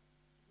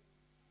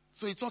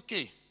 So it's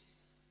okay.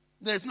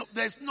 There's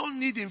no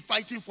need in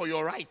fighting for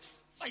your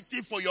rights.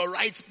 Fighting for your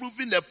rights,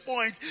 proving the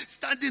point,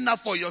 standing up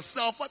for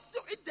yourself.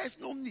 There's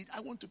no need.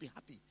 I want to be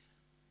happy.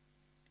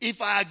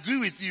 If I agree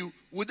with you,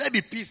 would there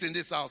be peace in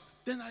this house?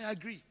 Then I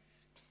agree.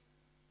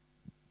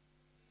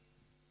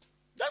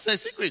 That's a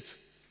secret.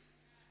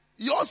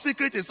 Your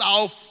secret is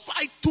I'll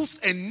fight tooth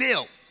and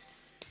nail.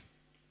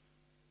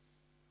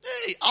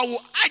 Hey, I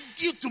will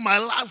argue to my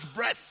last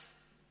breath.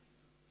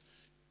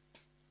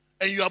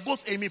 And you are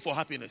both aiming for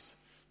happiness.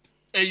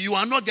 And you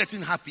are not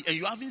getting happy. And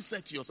you haven't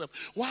said to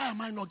yourself, why am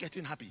I not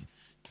getting happy?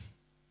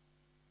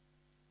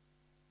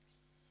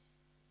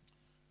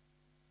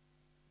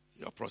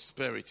 Your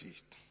prosperity.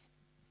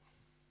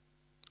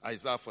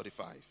 Isaiah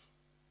 45.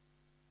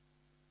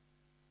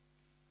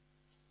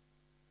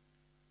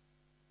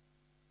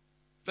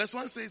 Verse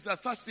 1 says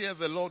that thus saith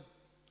the Lord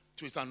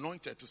to his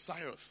anointed, to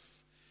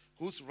Cyrus,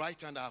 whose right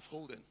hand I have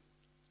holden,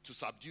 to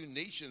subdue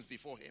nations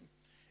before him.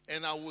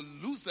 And I will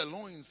loose the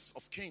loins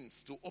of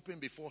kings to open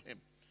before him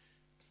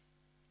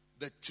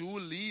the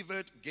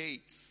two-levered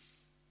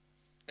gates,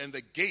 and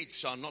the gates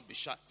shall not be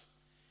shut.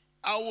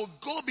 I will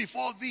go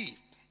before thee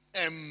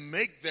and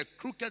make the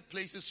crooked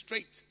places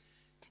straight.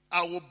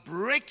 I will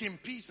break in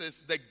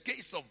pieces the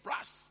gates of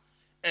brass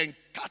and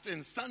cut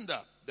in sunder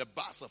the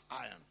bars of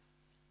iron.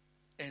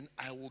 And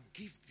I will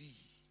give thee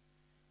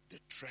the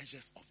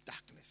treasures of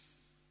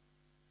darkness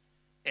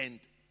and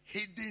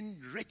hidden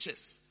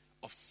riches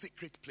of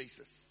secret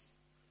places,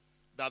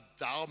 that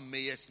thou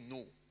mayest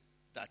know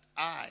that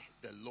I,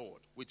 the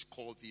Lord, which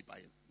called thee by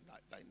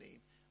thy name,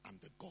 am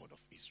the God of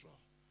Israel.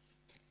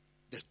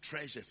 The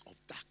treasures of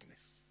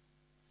darkness.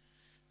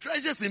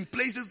 Treasures in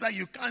places that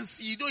you can't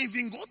see, you don't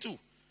even go to.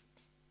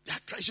 There are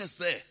treasures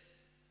there.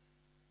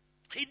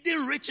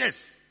 Hidden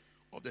riches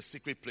of the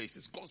secret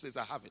places. God says,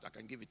 I have it. I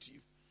can give it to you.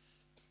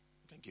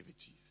 I can give it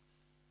to you.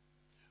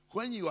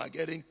 When you are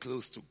getting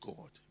close to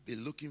God, be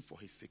looking for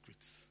his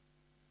secrets.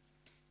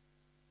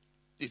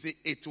 You see,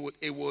 it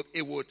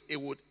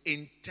would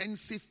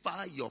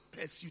intensify your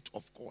pursuit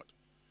of God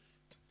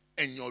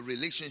and your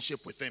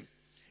relationship with him.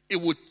 It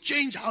would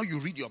change how you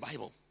read your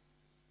Bible.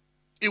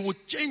 It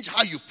would change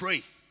how you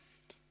pray.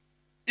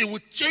 It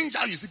would change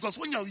how you see. Because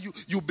when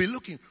you'll be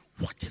looking,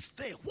 what is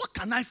there? What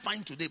can I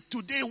find today?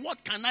 Today,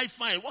 what can I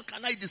find? What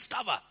can I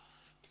discover?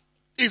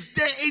 Is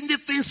there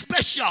anything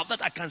special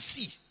that I can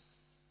see?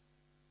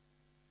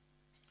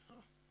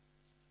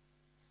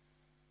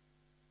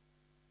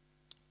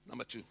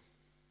 Number 2.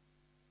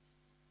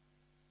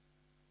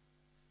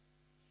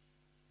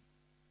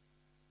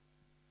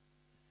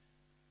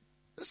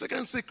 The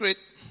second secret,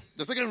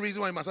 the second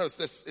reason why Messiah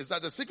says is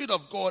that the secret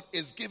of God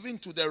is given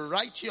to the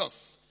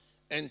righteous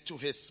and to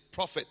his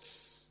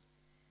prophets.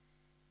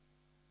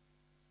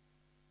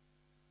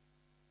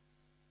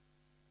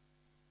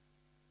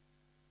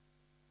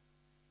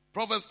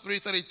 Proverbs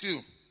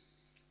 3:32.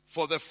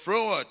 For the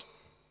froward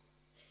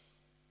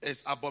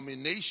is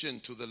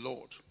abomination to the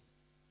Lord,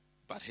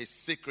 but his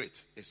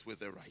secret is with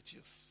the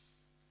righteous.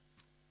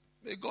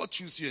 May God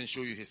choose you and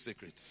show you his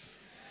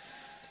secrets.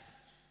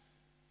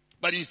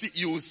 But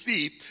you will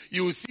see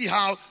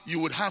how you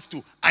would have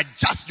to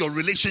adjust your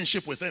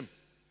relationship with him.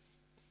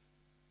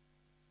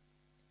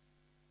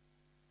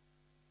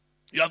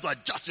 You have to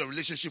adjust your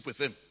relationship with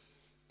him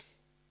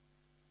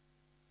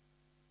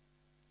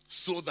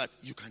so that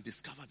you can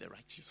discover the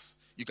righteous.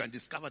 You can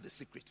discover the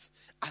secrets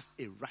as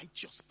a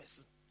righteous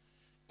person.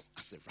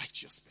 As a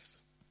righteous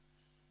person.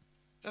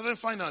 And then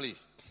finally,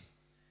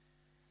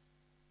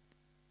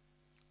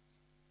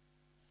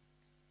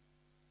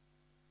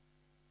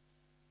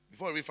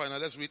 before we finally,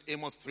 let's read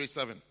Amos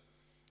 3:7.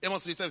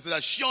 Amos 3:7 says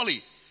that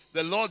surely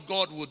the Lord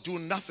God will do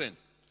nothing,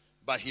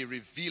 but he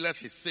revealeth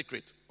his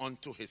secret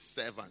unto his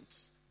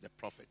servants, the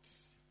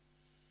prophets.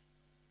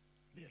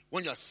 Yeah.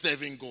 When you are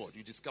serving God,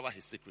 you discover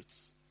his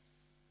secrets.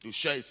 He'll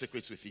share his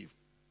secrets with you.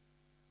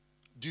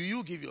 Do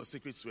you give your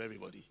secrets to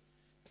everybody?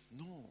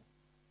 No.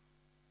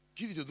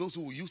 Give it to those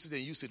who will use it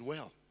and use it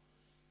well.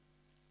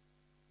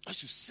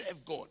 As you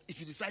serve God, if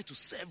you decide to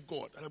serve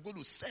God, and I'm going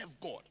to serve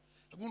God,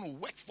 I'm going to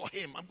work for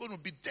him, I'm going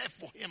to be there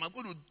for him, I'm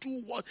going to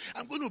do what,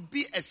 I'm going to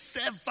be a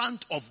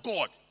servant of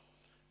God.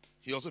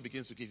 He also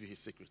begins to give you his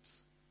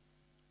secrets.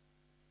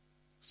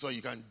 So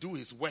you can do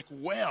his work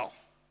well,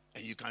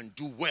 and you can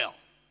do well.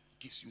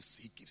 He gives you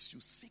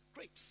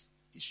secrets.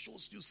 He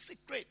shows you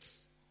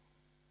secrets.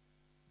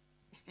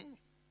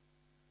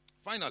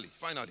 Finally.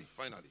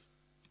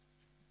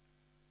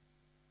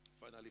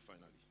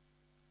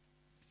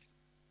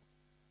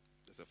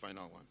 There's a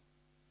final one.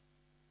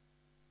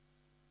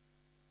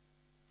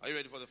 Are you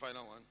ready for the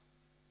final one?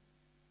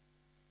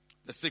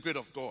 The secret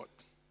of God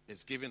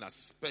is given as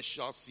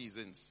special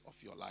seasons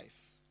of your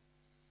life.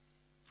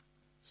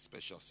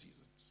 Special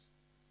seasons.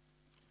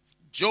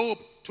 Job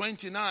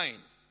 29.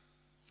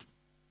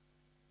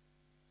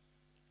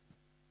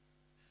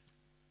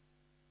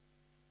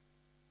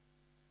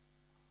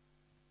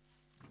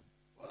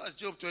 What does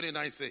Job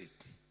 29 say?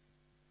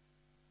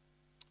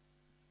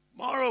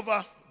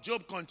 Moreover,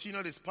 Job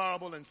continued his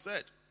parable and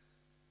said,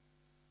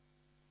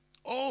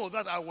 "Oh,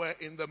 that I were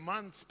in the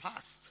months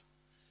past,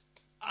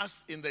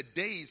 as in the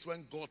days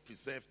when God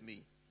preserved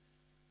me,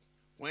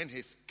 when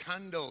his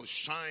candle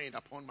shined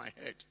upon my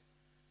head,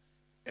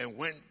 and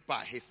when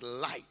by his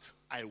light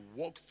I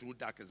walked through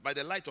darkness." By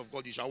the light of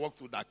God you shall walk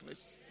through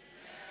darkness.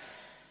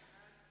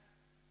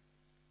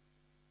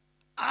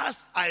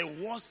 "As I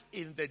was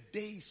in the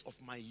days of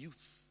my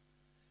youth,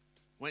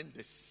 when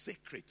the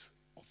secret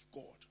of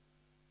God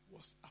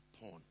was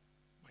upon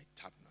my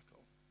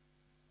tabernacle."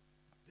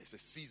 There's a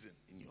season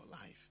in your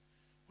life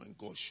when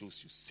God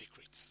shows you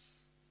secrets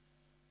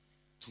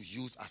to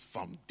use as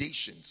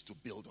foundations to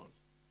build on,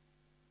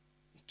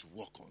 to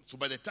work on. So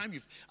by the time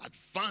you've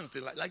advanced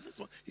in life, like this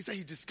one, he said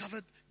he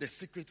discovered the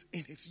secret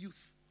in his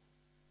youth.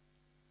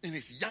 In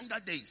his younger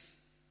days,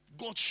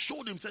 God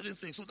showed him certain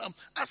things. So that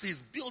as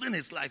he's building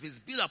his life, he's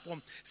built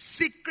upon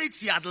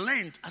secrets he had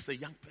learned as a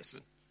young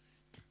person.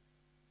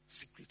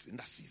 Secrets in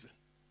that season.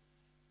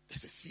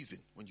 There's a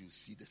season when you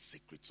see the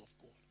secrets of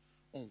God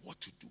on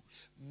what to do.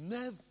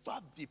 Never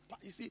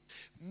depart. You see,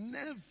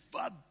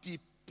 never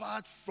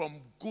depart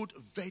from good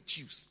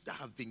virtues that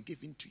have been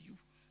given to you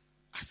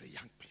as a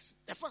young person.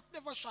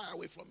 Never shy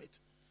away from it.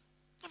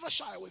 Never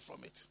shy away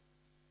from it.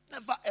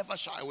 Never ever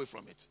shy away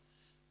from it.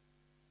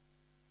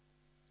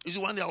 You see,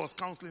 one day I was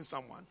counseling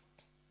someone,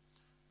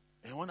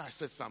 and when I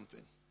said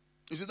something,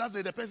 you see that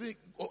day the person,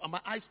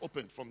 my eyes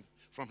opened from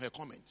her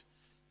comment.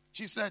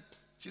 She said,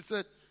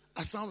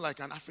 "I sound like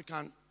an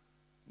African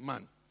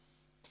man."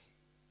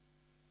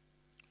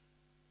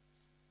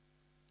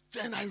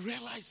 Then I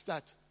realized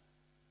that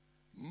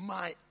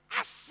my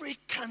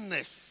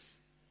Africanness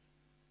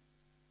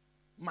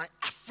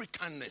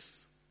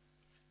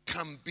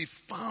can be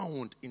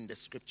found in the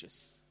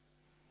scriptures.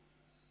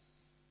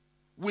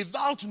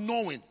 Without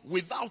knowing,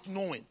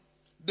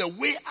 the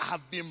way I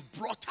have been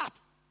brought up,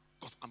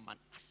 because I'm an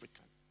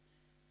African.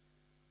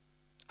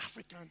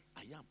 African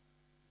I am.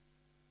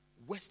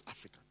 West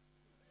African.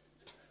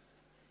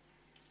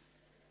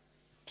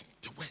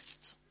 The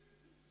West.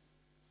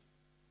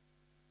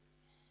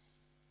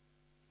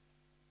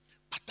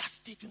 But that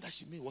statement that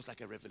she made was like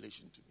a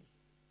revelation to me.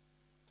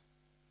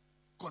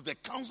 Because the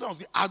counsel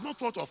I had not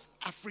thought of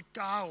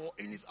Africa or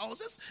anything. I was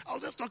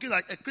just talking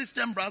like a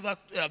Christian brother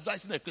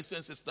advising a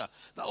Christian sister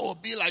that, "Oh,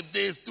 be like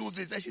this, do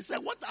this." And she said,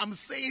 "What I'm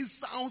saying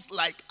sounds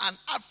like an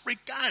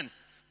African."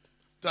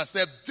 So I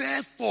said,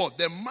 "Therefore,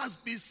 there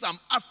must be some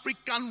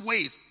African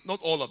ways."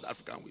 Not all of the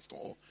African ways, not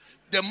all.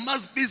 There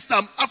must be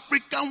some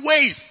African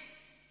ways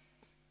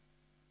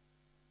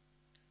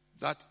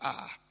that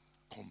are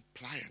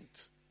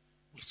compliant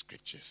with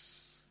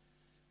scriptures.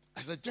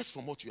 I said, just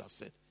from what you have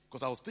said.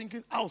 Because I was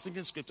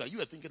thinking scripture. You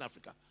were thinking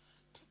Africa.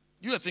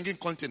 You were thinking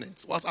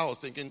continents. Whilst I was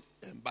thinking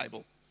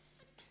Bible.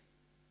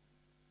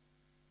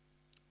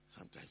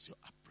 Sometimes your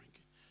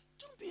upbringing.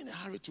 Don't be in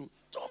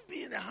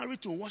a hurry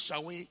to wash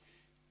away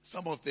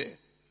some of the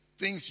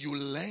things you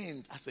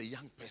learned as a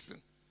young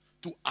person.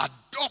 To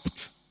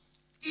adopt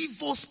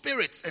evil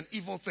spirits and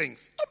evil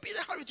things. Don't be in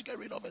a hurry to get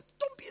rid of it.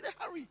 Don't be in a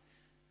hurry.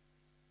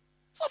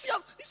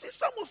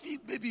 Some of you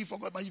maybe you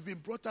forgot, but you've been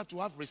brought up to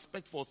have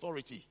respect for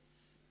authority.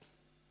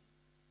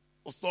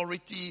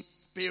 Authority,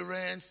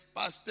 parents,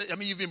 pastor.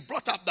 You've been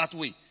brought up that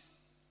way.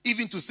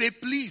 Even to say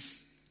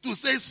please, to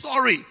say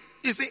sorry.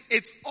 You see,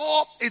 it's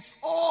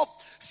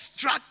all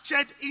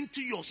structured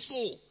into your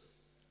soul.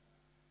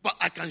 But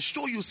I can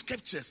show you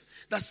scriptures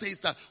that says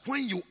that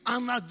when you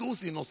honor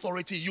those in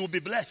authority, you'll be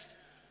blessed.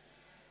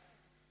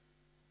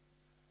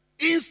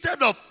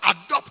 Instead of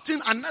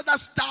adopting another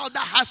style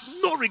that has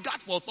no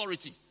regard for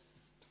authority.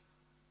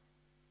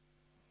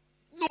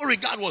 No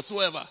regard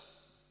whatsoever.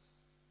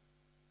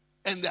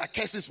 And there are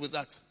cases with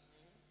that.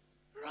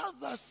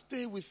 Rather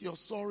stay with your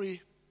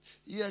sorry.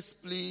 Yes,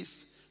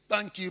 please.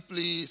 Thank you,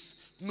 please.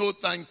 No,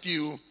 thank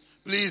you.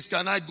 Please,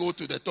 can I go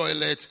to the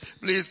toilet?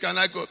 Please, can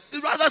I go?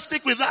 Rather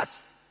stick with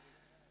that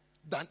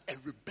than a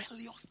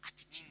rebellious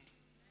attitude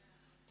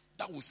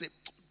that will say,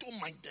 don't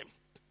mind them.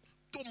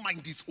 Don't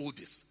mind these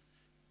oldies.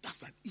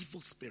 That's an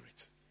evil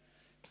spirit.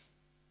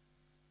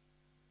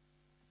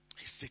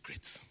 A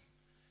secret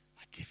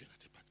I gave you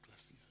at a particular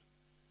season.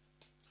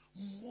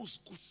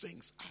 Most good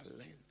things are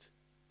learned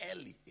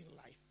early in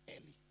life.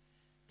 Early.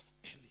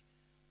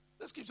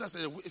 The scripture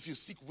says if you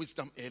seek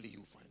wisdom early,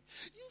 you find.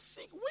 You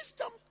seek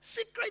wisdom,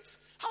 secrets,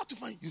 how to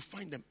find. You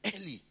find them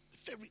early,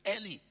 very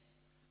early.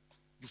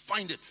 You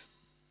find it.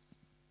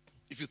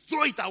 If you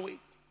throw it away,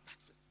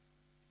 that's it.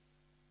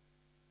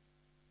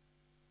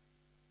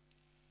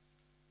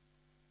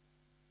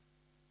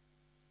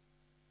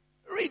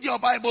 Read your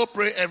Bible,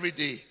 pray every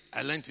day.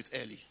 I learned it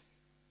early.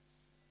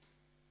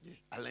 Yeah,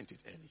 I learned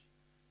it early.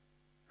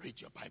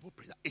 Read your Bible,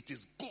 pray. It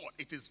is God.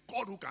 It is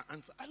God who can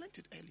answer. I learned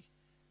it early.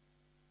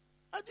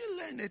 I didn't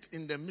learn it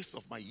in the midst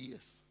of my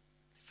years.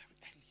 Very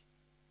early.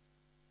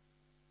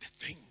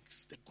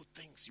 The good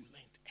things you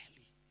learned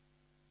early.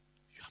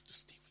 You have to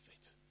stay with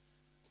it.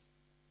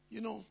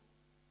 You know,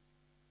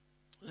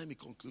 let me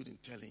conclude in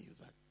telling you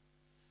that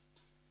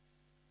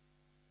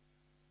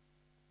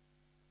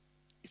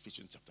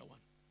Ephesians chapter 1.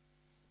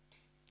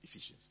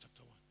 Ephesians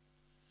chapter 1.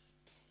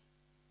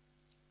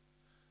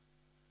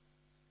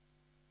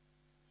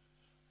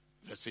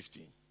 Verse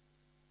 15.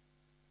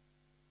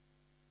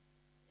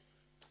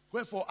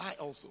 Wherefore I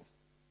also,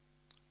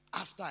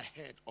 after I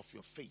heard of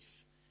your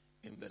faith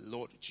in the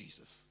Lord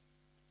Jesus,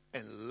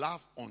 and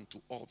love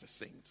unto all the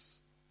saints,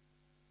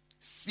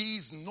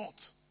 cease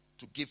not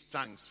to give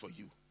thanks for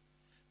you,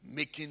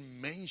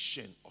 making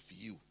mention of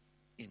you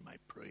in my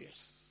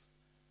prayers.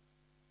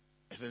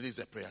 And then this is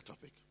a prayer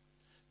topic.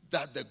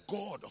 That the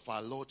God of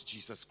our Lord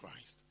Jesus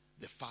Christ,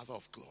 the Father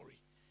of glory,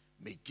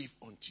 may give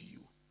unto you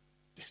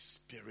the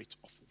spirit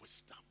of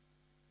wisdom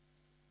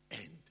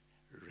and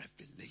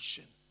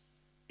revelation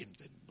in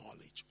the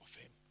knowledge of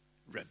him.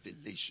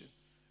 Revelation.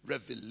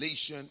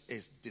 Revelation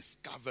is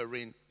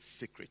discovering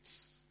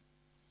secrets.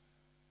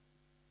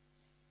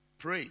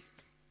 Pray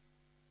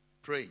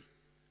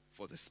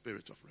for the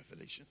spirit of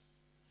revelation.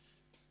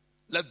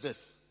 Let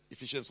this,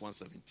 Ephesians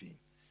 1:17,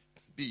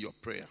 be your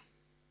prayer.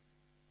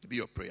 Be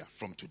your prayer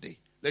from today.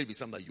 Let it be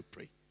something that you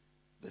pray.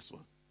 This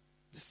one.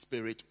 The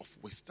spirit of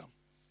wisdom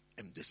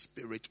and the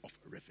spirit of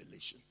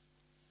revelation.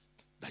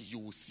 That you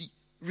will see.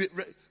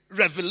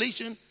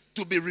 Revelation,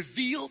 to be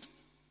revealed,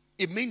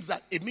 it means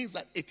that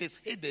it is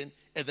hidden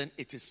and then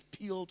it is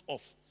peeled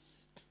off.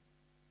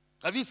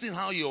 Have you seen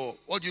how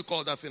what do you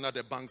call that thing that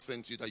the bank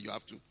sends you that you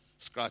have to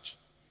scratch?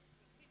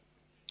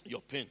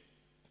 Your pin.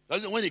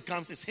 When it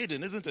comes, it's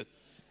hidden, isn't it?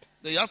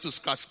 Then you have to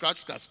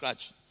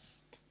scratch.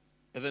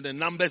 And then the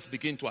numbers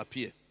begin to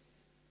appear.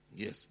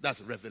 Yes,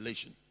 that's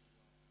revelation.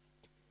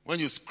 When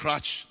you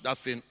scratch that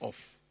thing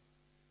off,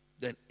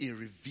 then it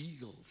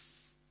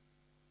reveals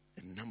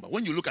a number.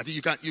 When you look at it,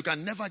 you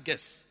can never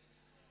guess.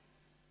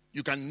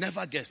 You can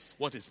never guess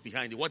what is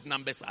behind it, what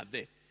numbers are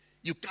there.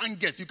 You can't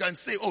guess. You can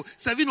say,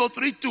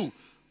 7032.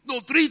 No,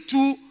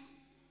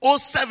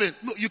 3207.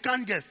 No, you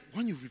can't guess.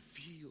 When you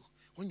reveal,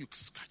 when you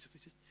scratch it, you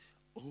say,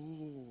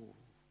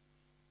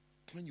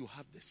 when you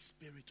have the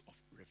spirit of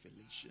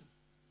revelation,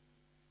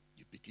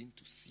 you begin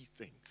to see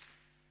things,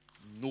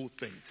 know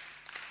things,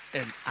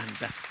 and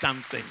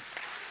understand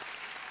things.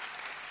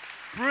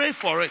 Pray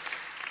for it.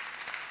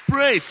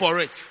 Pray for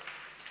it.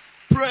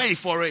 Pray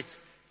for it.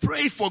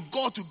 Pray for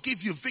God to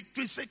give you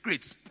victory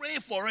secrets. Pray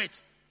for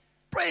it.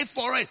 Pray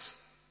for it.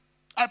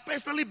 I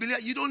personally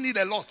believe you don't need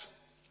a lot.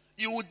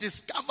 You will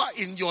discover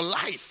in your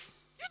life.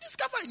 You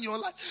discover in your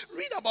life.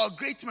 Read about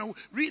great men.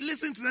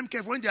 Listen to them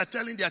carefully when they are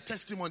telling their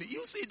testimony.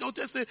 You see, don't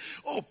just say,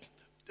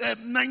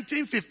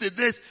 1950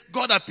 this,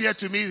 God appeared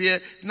to me here.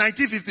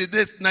 1950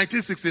 this,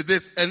 1960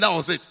 this, and that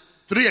was it.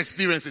 3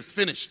 experiences,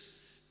 finished.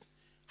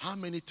 How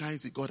many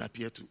times did God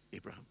appear to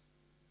Abraham?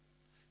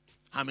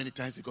 How many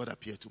times did God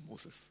appear to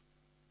Moses?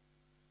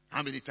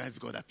 How many times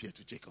did God appear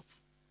to Jacob?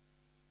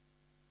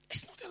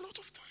 It's not a lot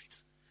of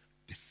times.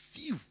 The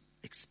few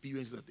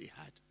experiences that they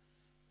had,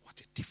 what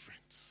a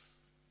difference.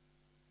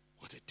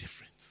 What a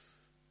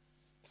difference.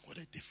 What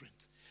a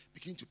difference.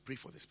 Begin to pray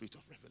for the spirit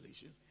of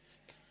revelation.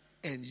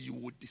 And you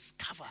will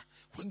discover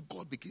when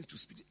God begins to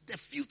speak. There are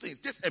few things.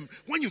 Just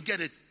when you get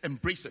it,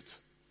 embrace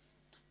it.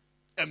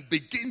 And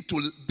begin to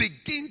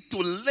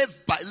live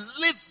by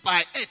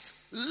it.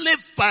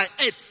 Live by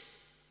it.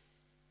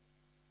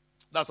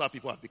 That's how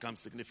people have become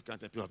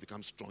significant and people have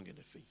become strong in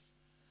the faith.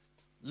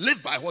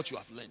 Live by what you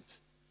have learned.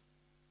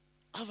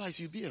 Otherwise,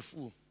 you'll be a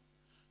fool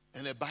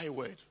and a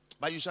byword.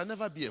 But you shall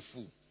never be a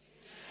fool.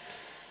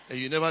 And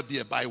you never be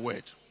a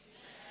byword.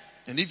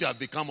 And if you have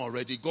become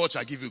already, God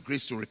shall give you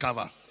grace to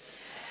recover.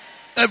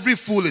 Every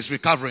fool is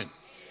recovering.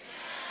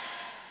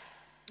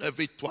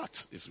 Every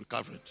twat is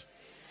recovering.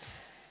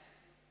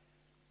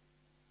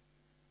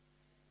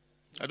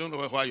 I don't know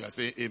why you are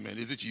saying amen.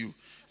 Is it you?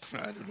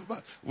 I don't know.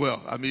 But,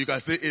 you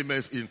can say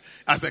amen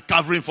as a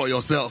covering for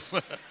yourself.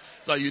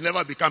 So you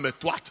never become a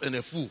twat and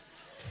a fool.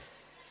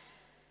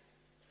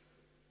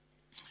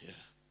 Yeah.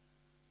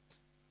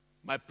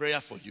 My prayer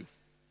for you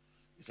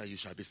is that you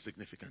shall be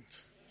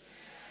significant.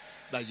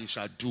 That you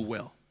shall do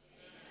well.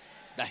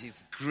 That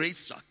his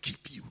grace shall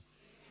keep you.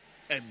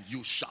 And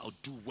you shall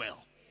do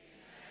well.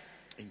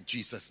 In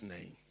Jesus'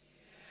 name.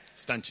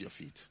 Stand to your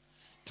feet.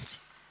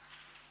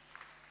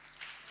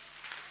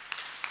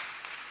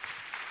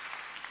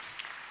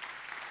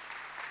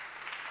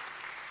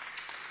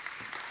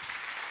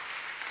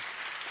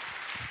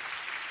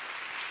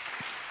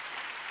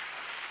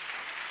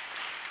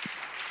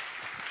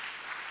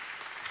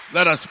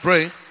 Let us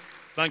pray.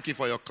 Thank you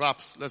for your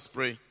claps. Let's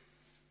pray.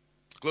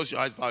 Close your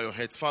eyes, bow your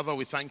heads. Father,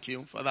 we thank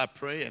you. Father, I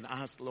pray and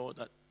ask, Lord,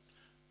 that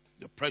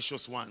your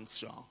precious ones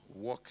shall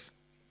walk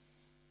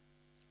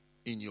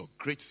in your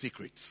great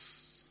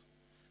secrets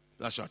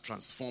that shall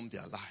transform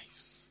their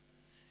lives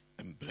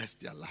and bless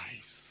their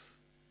lives.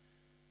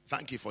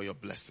 Thank you for your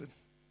blessing.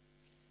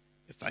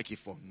 Thank you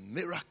for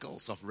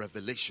miracles of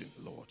revelation,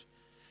 Lord.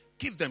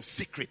 Give them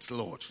secrets,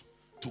 Lord,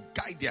 to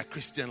guide their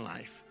Christian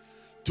life,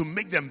 to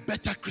make them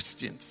better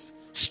Christians,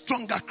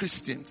 stronger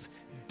Christians,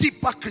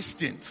 deeper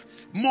Christians,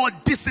 more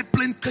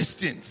disciplined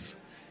Christians.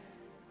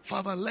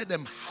 Father, let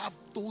them have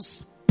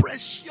those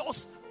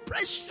precious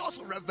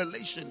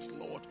revelations,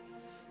 Lord,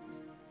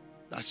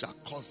 that shall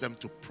cause them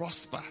to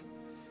prosper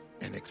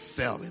and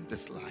excel in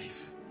this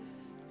life.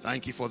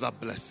 Thank you for that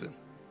blessing.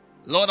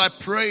 Lord, I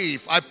pray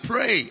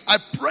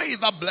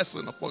that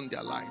blessing upon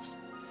their lives,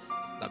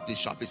 that they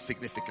shall be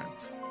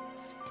significant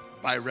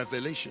by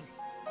revelation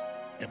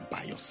and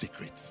by your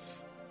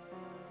secrets.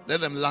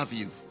 Let them love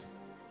you.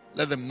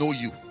 Let them know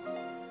you.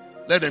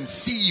 Let them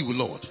see you,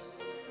 Lord.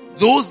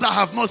 Those that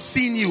have not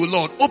seen you,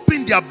 Lord,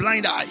 open their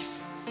blind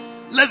eyes.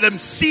 Let them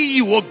see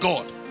you, oh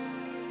God,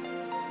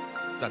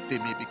 that they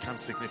may become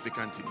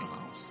significant in your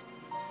house.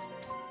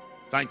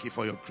 Thank you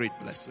for your great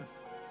blessing.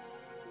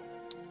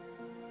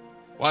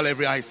 While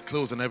every eye is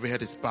closed and every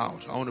head is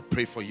bowed, I want to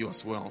pray for you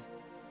as well.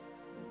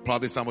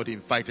 Probably somebody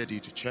invited you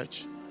to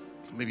church.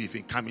 Maybe you've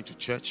been coming to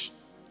church,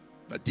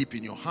 but deep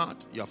in your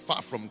heart, you're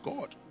far from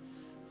God.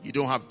 You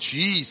don't have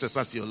Jesus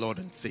as your Lord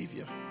and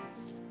Savior.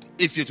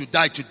 If you're to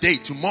die today,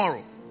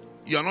 tomorrow,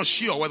 you are not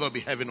sure whether it'll be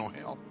heaven or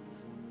hell.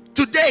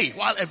 Today,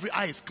 while every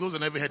eye is closed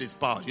and every head is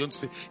bowed,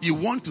 you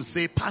want to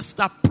say,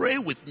 Pastor, pray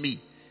with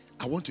me.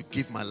 I want to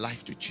give my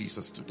life to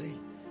Jesus today.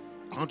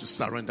 I want to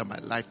surrender my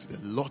life to the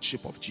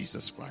Lordship of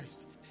Jesus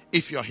Christ.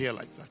 If you're here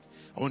like that,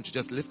 I want you to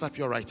just lift up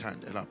your right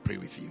hand and I'll pray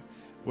with you.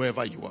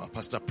 Wherever you are,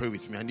 Pastor, pray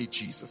with me. I need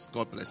Jesus.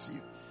 God bless you.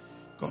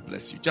 God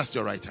bless you. Just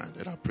your right hand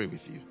and I'll pray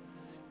with you.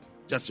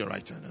 Just your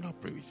right hand and I'll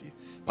pray with you.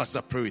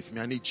 Pastor, pray with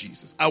me. I need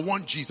Jesus. I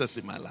want Jesus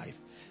in my life.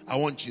 I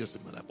want Jesus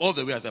in my life. All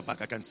the way at the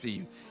back, I can see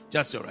you.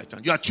 Just your right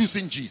hand. You are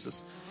choosing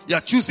Jesus. You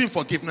are choosing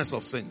forgiveness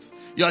of sins.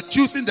 You are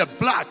choosing the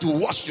blood to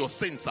wash your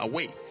sins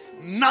away.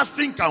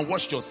 Nothing can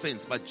wash your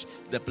sins but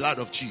the blood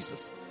of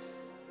Jesus.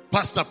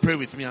 Pastor, pray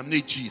with me. I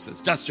need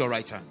Jesus. Just your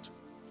right hand.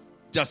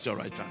 Just your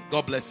right hand.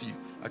 God bless you.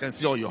 I can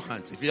see all your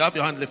hands. If you have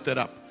your hand lifted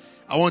up,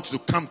 I want you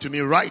to come to me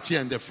right here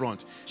in the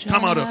front.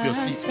 Come out of your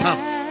seats. Come.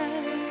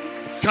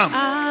 Come.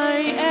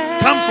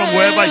 Come from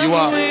wherever you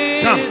are.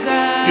 Come.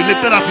 You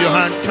lifted up your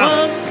hand.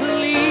 Come.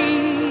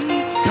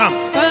 Come.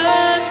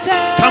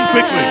 Come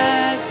quickly.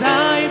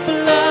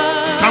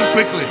 Come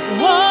quickly.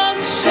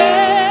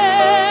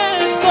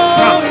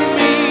 Come.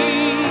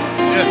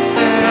 Yes.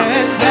 Come.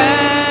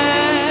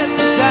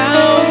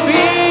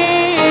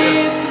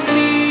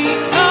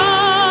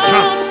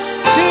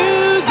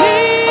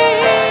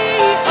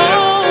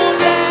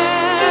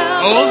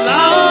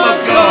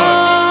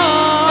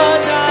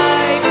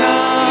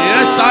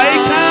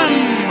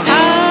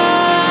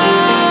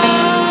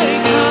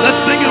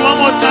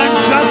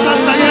 Just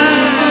as I am.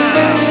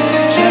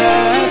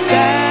 Just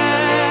as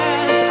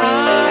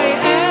I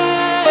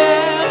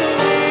am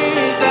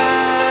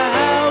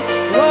without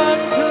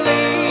one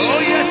plea. Oh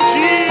yes,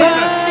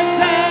 Jesus.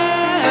 But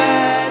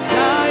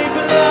thy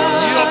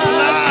blood, your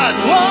blood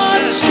was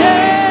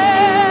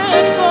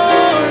shed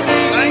for me.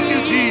 Thank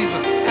you,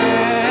 Jesus.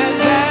 And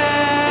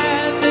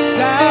that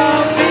thou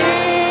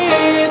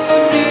bidst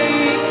me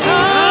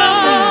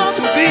come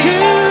to thee.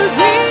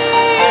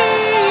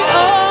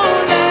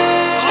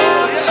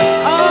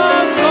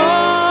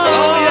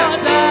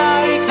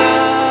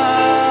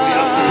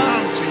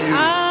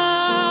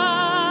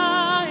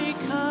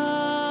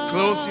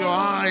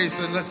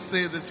 And let's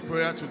say this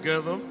prayer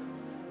together.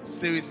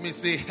 Say with me,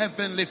 say,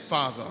 Heavenly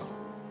Father,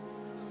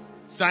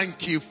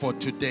 thank you for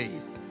today.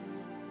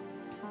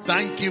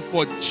 Thank you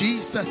for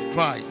Jesus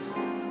Christ,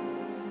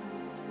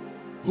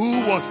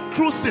 who was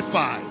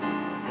crucified,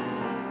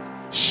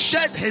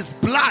 shed his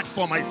blood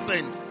for my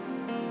sins,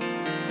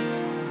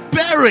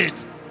 buried,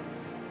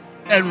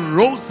 and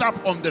rose up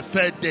on the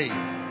third day.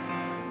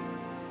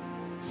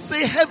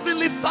 Say,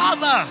 Heavenly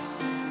Father,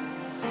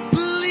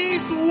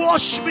 please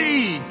wash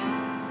me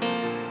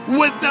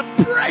with the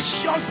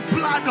precious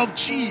blood of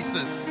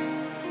Jesus.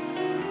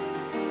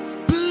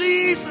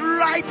 Please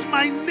write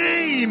my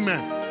name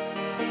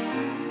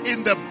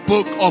in the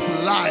book of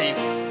life.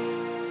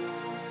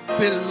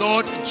 Say,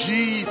 Lord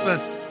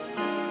Jesus.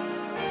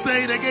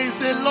 Say it again.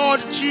 Say,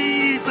 Lord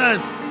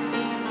Jesus,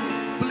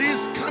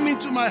 please come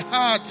into my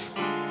heart.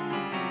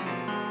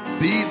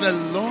 Be the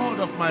Lord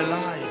of my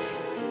life.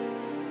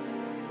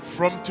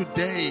 From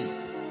today,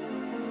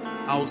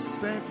 I'll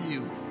serve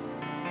you.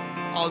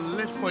 I'll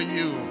live for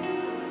you.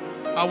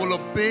 I will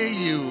obey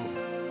you.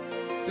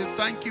 Say,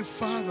 thank you,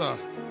 Father.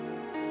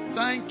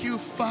 Thank you,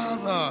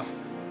 Father,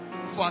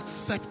 for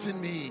accepting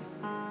me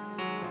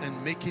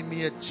and making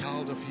me a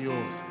child of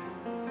yours.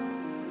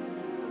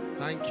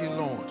 Thank you,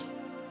 Lord,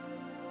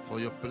 for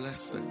your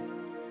blessing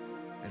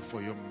and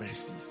for your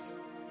mercies.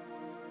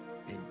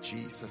 In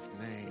Jesus'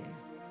 name.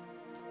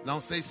 Now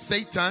say,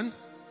 Satan,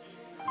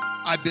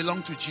 I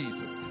belong to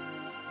Jesus.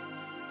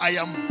 I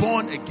am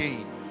born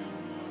again.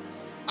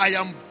 I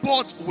am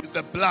bought with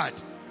the blood.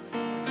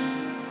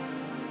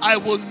 I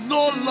will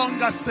no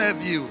longer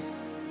serve you.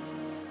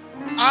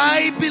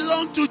 I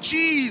belong to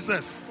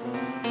Jesus.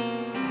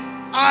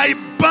 I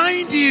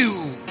bind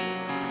you.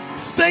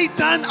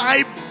 Satan,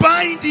 I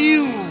bind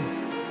you.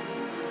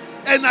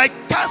 And I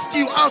cast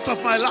you out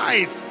of my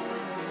life.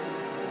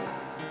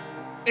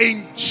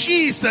 In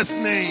Jesus'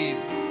 name.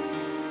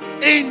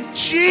 In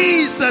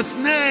Jesus'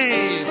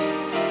 name.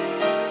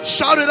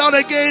 Shout it out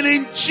again.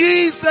 In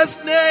Jesus'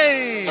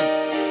 name.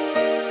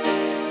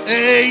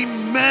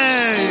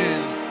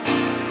 Amen.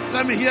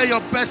 Let me hear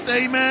your best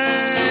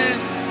amen.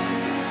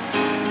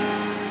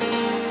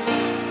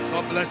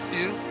 God bless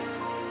you.